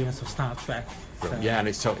experience of Star Trek. So. Yeah, and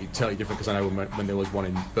it's totally different, because I know when there was one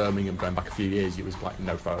in Birmingham going back a few years, it was like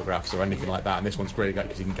no photographs or anything like that, and this one's really great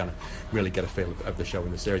because you can kind of really get a feel of the show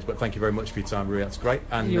and the series. But thank you very much for your time, Rui. That's great.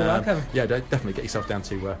 And you're welcome. Yeah, definitely get yourself down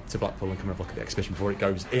to Blackpool and come and have a look at the exhibition before it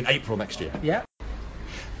goes in April next year. Yeah.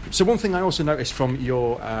 So one thing I also noticed from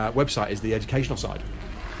your website is the educational side.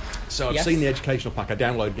 So I've seen the educational pack. I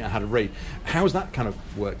downloaded it. I had a read. How's that kind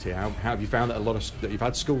of worked here? How have you found that that you've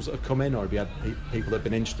had schools that have come in, or have you had people that have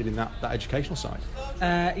been interested in that educational side?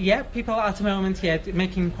 People at the moment,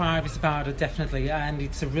 making inquiries about it, definitely, and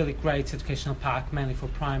it's a really great educational pack, mainly for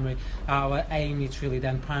primary. Our aim is really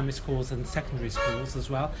then primary schools and secondary schools as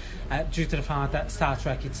well, due to the fact that Star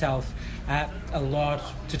Trek itself, a lot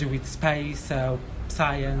to do with space, so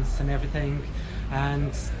science and everything.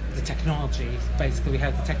 And the technology, basically we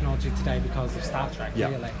have the technology today because of Star Trek,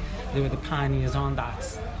 really. They were the pioneers on that.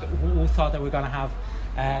 Who thought that we're going to have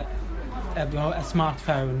a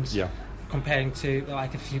smartphone comparing to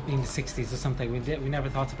like a few in the 60s or something. We never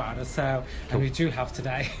thought about it, so and we do have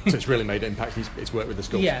today. So it's really made an impact. It's worked with the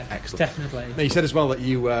schools. Yeah, excellent. Definitely. Now, you said as well that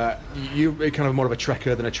you were kind of more of a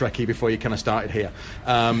Trekker than a Trekkie before you kind of started here,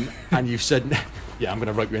 and you've said, I'm going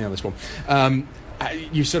to rope you in on this one.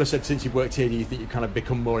 You sort of said since you've worked here, do you think you've kind of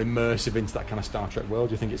become more immersive into that kind of Star Trek world?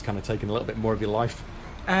 Do you think it's kind of taken a little bit more of your life?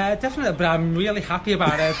 Definitely, but I'm really happy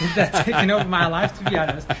about it. That's taken over my life, to be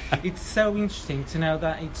honest. It's so interesting to know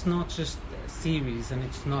that it's not just series and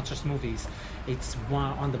it's not just movies. It's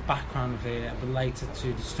one on the background of it, related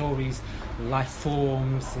to the stories, life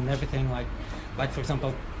forms and everything. Like for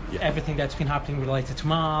example, everything that's been happening related to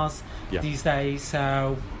Mars these days.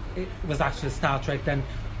 So it was actually Star Trek then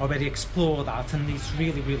already explored that, and it's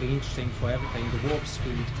really, really interesting for everything, the warp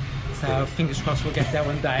speed. So fingers crossed we'll get there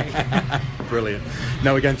one day. Brilliant.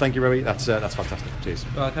 No, again, thank you, Rui. That's fantastic. Cheers.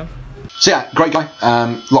 You're welcome. So yeah, great guy,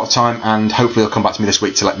 a lot of time, and hopefully he'll come back to me this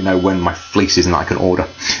week to let me know when my fleece is and that I can order,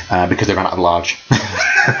 because they ran out of large.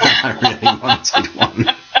 I really wanted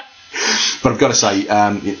one. But I've got to say,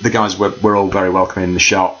 the guys were all very welcoming in the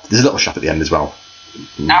shop. There's a little shop at the end as well.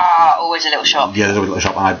 Always a little shop. Yeah, there's always a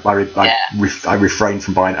little shop. I refrained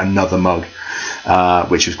from buying another mug,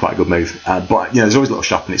 which was quite a good move. But there's always a little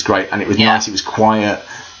shop, and it's great, and it was nice. It was quiet.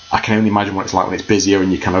 I can only imagine what it's like when it's busier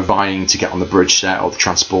and you're kind of vying to get on the bridge set or the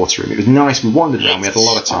transporter room. It was nice. We wandered around. We had a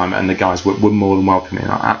lot of time, and the guys were more than welcoming.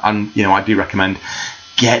 And I do recommend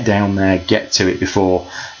get down there, get to it before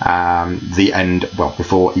the end. Well,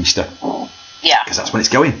 before Easter. Yeah. Because that's when it's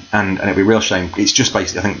going, and it'd be a real shame. It's just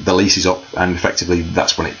basically, I think the lease is up, and effectively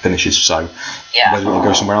that's when it finishes. So whether it'll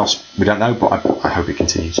go somewhere else, we don't know. But I hope it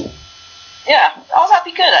continues. Yeah. Oh, that'd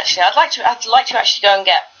be good actually. I'd like to actually go and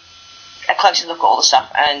get a closer look at all the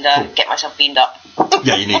stuff and get myself beamed up.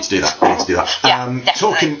 Yeah, you need to do that. Yeah,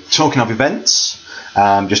 talking of events,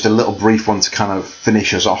 just a little brief one to kind of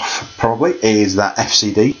finish us off. Probably is that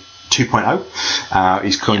FCD 2.0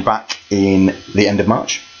 is coming back in the end of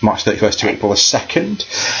March 31st to April the 2nd.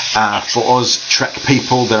 For us Trek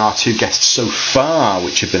people, there are 2 guests so far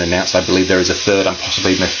which have been announced. I believe there is a third and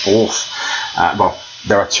possibly even a fourth.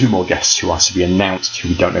 There are 2 more guests who are to be announced who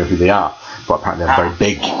we don't know who they are, but apparently they're very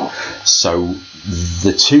big. So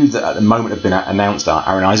the 2 that at the moment have been announced are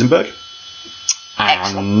Aaron Eisenberg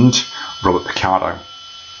and Robert Picardo.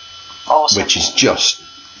 Awesome. Which is just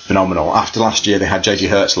phenomenal. After last year, they had JG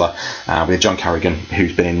Hertzler, we had John Carrigan,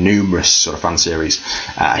 who's been in numerous sort of fan series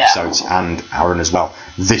episodes, and Aaron as well.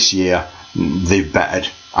 This year, they've bettered.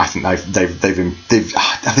 I think they've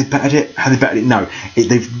have they bettered it? Have they bettered it? No,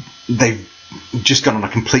 they've just gone on a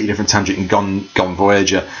completely different tangent and gone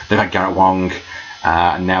Voyager. They've had Garrett Wang,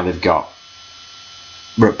 and now they've got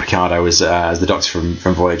Picardo as the Doctor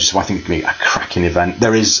from Voyager, so I think it can be a cracking event.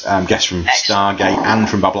 There is guests from Stargate and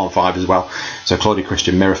from Babylon 5 as well. So Claudia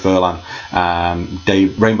Christian, Mira Furlan,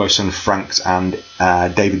 Rainbow Sun Franks, and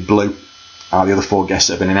David Blue are the other 4 guests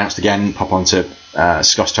that have been announced. Again, pop onto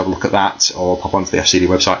Scotch to have a look at that, or pop onto the FCD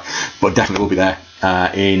website. But definitely will be there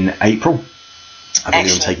in April. I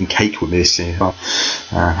believe I'm taking cake with me this year. I've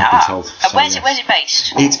been told. So, where's it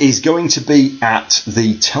based? It is going to be at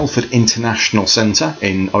the Telford International Centre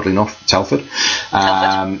in, oddly enough, Telford.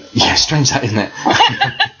 Yeah, strange that, isn't it?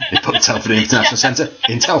 They put the Telford International Centre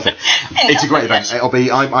in Telford. It's a great event. It'll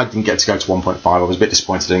be. I didn't get to go to 1.5. I was a bit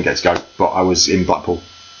disappointed I didn't get to go, but I was in Blackpool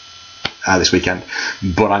this weekend.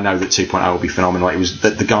 But I know that 2.0 will be phenomenal. It was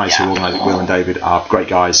the guys who organised it, Will and David, are great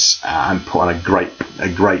guys, and put on a great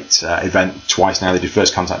event twice now. They did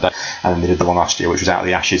First Contact Day, and then they did the one last year, which was Out of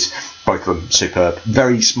the Ashes. Both of them superb.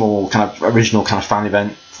 Very small, kind of original kind of fan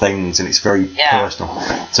event things, and it's very personal.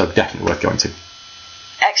 So definitely worth going to.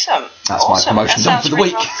 Excellent. That's awesome. my promotion done for the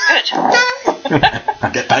week. Good. I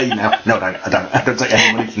get paid now. No, I don't take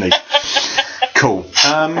any money from these. Cool.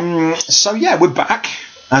 So yeah, we're back.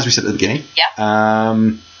 As we said at the beginning,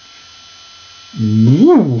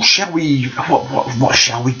 shall we? What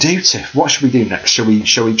shall we do, Tiff? What should we do next? Shall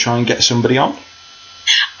we try and get somebody on?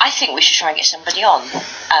 I think we should try and get somebody on.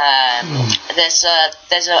 There's a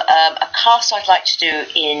cast I'd like to do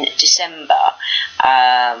in December,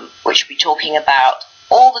 which will be talking about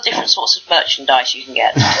all the different sorts of merchandise you can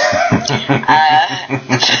get.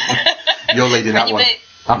 You're leading that one.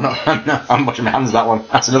 I'm washing my hands of that one.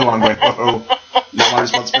 That's another one I'm going, whoa, not my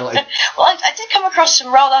responsibility. Well, I did come across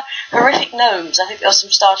some rather horrific gnomes. I think there were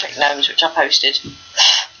some Star Trek gnomes which I posted.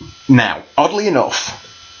 Now, oddly enough,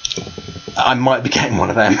 I might be getting one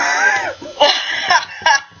of them.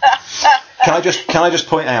 Can I just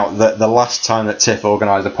point out that the last time that Tiff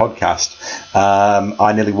organised a podcast,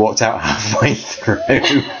 I nearly walked out halfway through.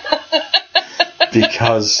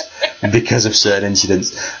 Because of certain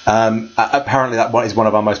incidents. Apparently that one is one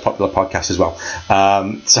of our most popular podcasts as well.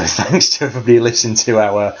 So thanks to everybody who listened to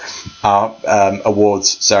our awards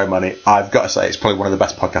ceremony. I've got to say it's probably one of the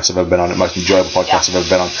best podcasts I've ever been on, the most enjoyable podcast I've ever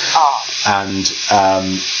been on. And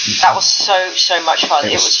that was so much fun.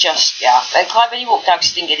 It was just, and Clive only walked out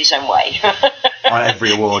because he didn't get his own way. on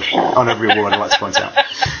every award I'd like to point out.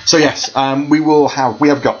 So yes,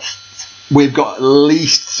 we've got at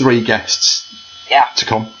least 3 guests to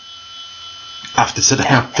come. After today,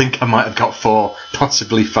 I think I might have got 4,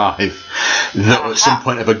 possibly 5, that at some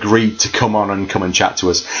point have agreed to come on and come and chat to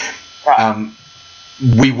us.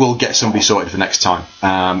 We will get somebody sorted for next time.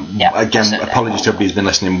 Again, apologies to everybody who's been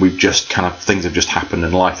listening. We've just things have just happened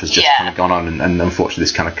and life has just kind of gone on, and unfortunately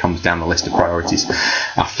this kind of comes down the list of priorities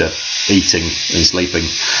after eating and sleeping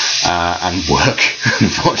and work,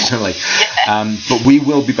 unfortunately. But we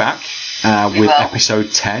will be back with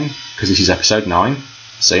episode 10, because this is episode 9.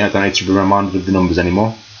 See, I don't need to be reminded of the numbers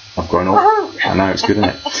anymore. I've grown up. I know, it's good, isn't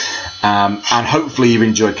it? And hopefully you've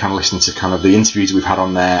enjoyed kind of listening to kind of the interviews we've had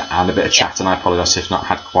on there and a bit of chat, and I apologise if not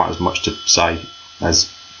had quite as much to say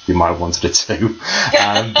as we might have wanted it to.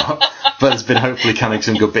 But there's been hopefully kind of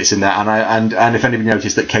some good bits in there, and if anybody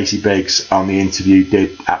noticed that Casey Biggs on the interview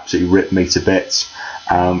did absolutely rip me to bits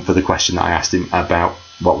for the question that I asked him about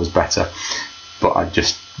what was better, but I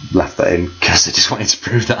just left that in because I just wanted to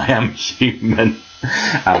prove that I am human.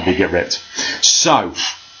 And did get ripped. So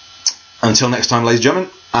until next time, ladies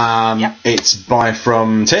and gentlemen, it's bye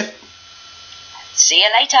from Tiff. See you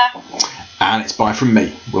later. And it's bye from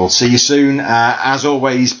me. We'll see you soon. As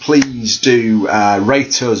always, please do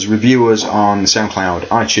rate us, review us on SoundCloud,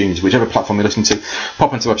 iTunes, whichever platform you're listening to.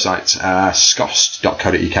 Pop onto the website,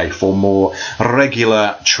 scost.co.uk for more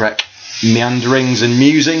regular Trek meanderings and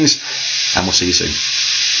musings. And we'll see you soon.